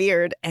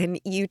persevered and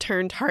you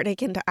turned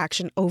heartache into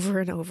action over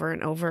and over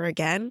and over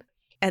again.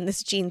 And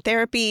this gene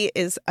therapy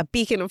is a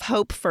beacon of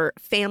hope for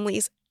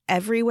families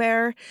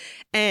everywhere.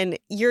 And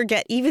your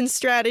Get Even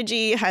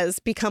strategy has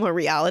become a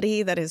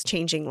reality that is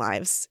changing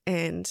lives.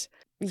 And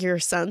your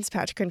sons,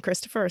 Patrick and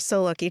Christopher, are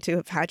so lucky to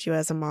have had you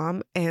as a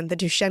mom. And the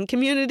Duchenne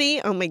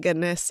community, oh my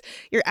goodness,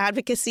 your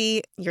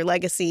advocacy, your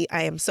legacy,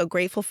 I am so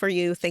grateful for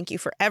you. Thank you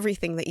for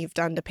everything that you've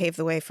done to pave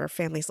the way for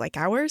families like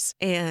ours.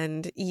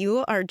 And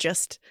you are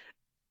just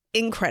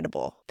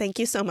incredible. Thank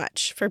you so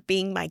much for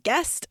being my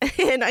guest.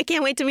 And I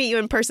can't wait to meet you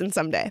in person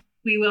someday.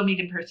 We will meet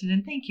in person,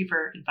 and thank you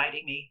for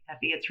inviting me,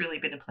 Effie. It's really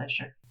been a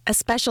pleasure. A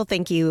special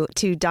thank you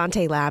to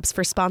Dante Labs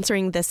for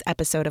sponsoring this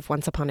episode of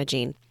Once Upon a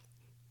Gene.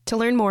 To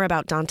learn more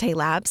about Dante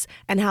Labs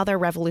and how they're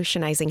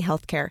revolutionizing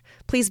healthcare,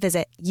 please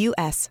visit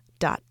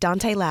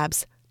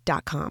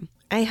us.dantelabs.com.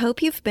 I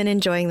hope you've been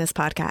enjoying this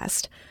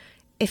podcast.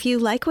 If you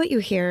like what you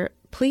hear,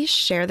 please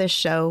share this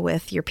show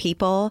with your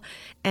people,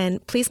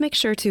 and please make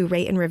sure to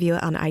rate and review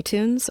it on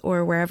iTunes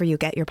or wherever you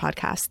get your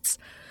podcasts.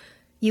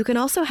 You can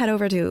also head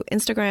over to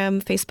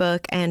Instagram,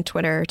 Facebook, and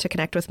Twitter to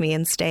connect with me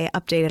and stay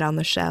updated on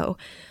the show.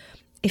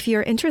 If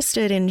you're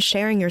interested in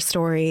sharing your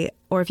story,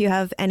 or if you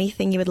have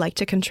anything you would like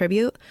to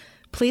contribute,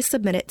 please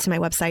submit it to my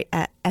website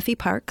at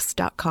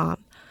effieparks.com.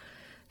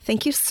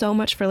 Thank you so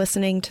much for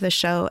listening to the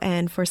show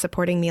and for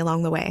supporting me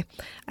along the way.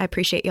 I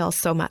appreciate y'all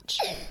so much.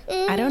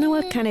 I don't know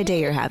what kind of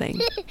day you're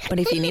having, but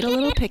if you need a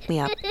little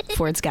pick-me-up,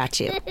 Ford's got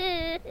you.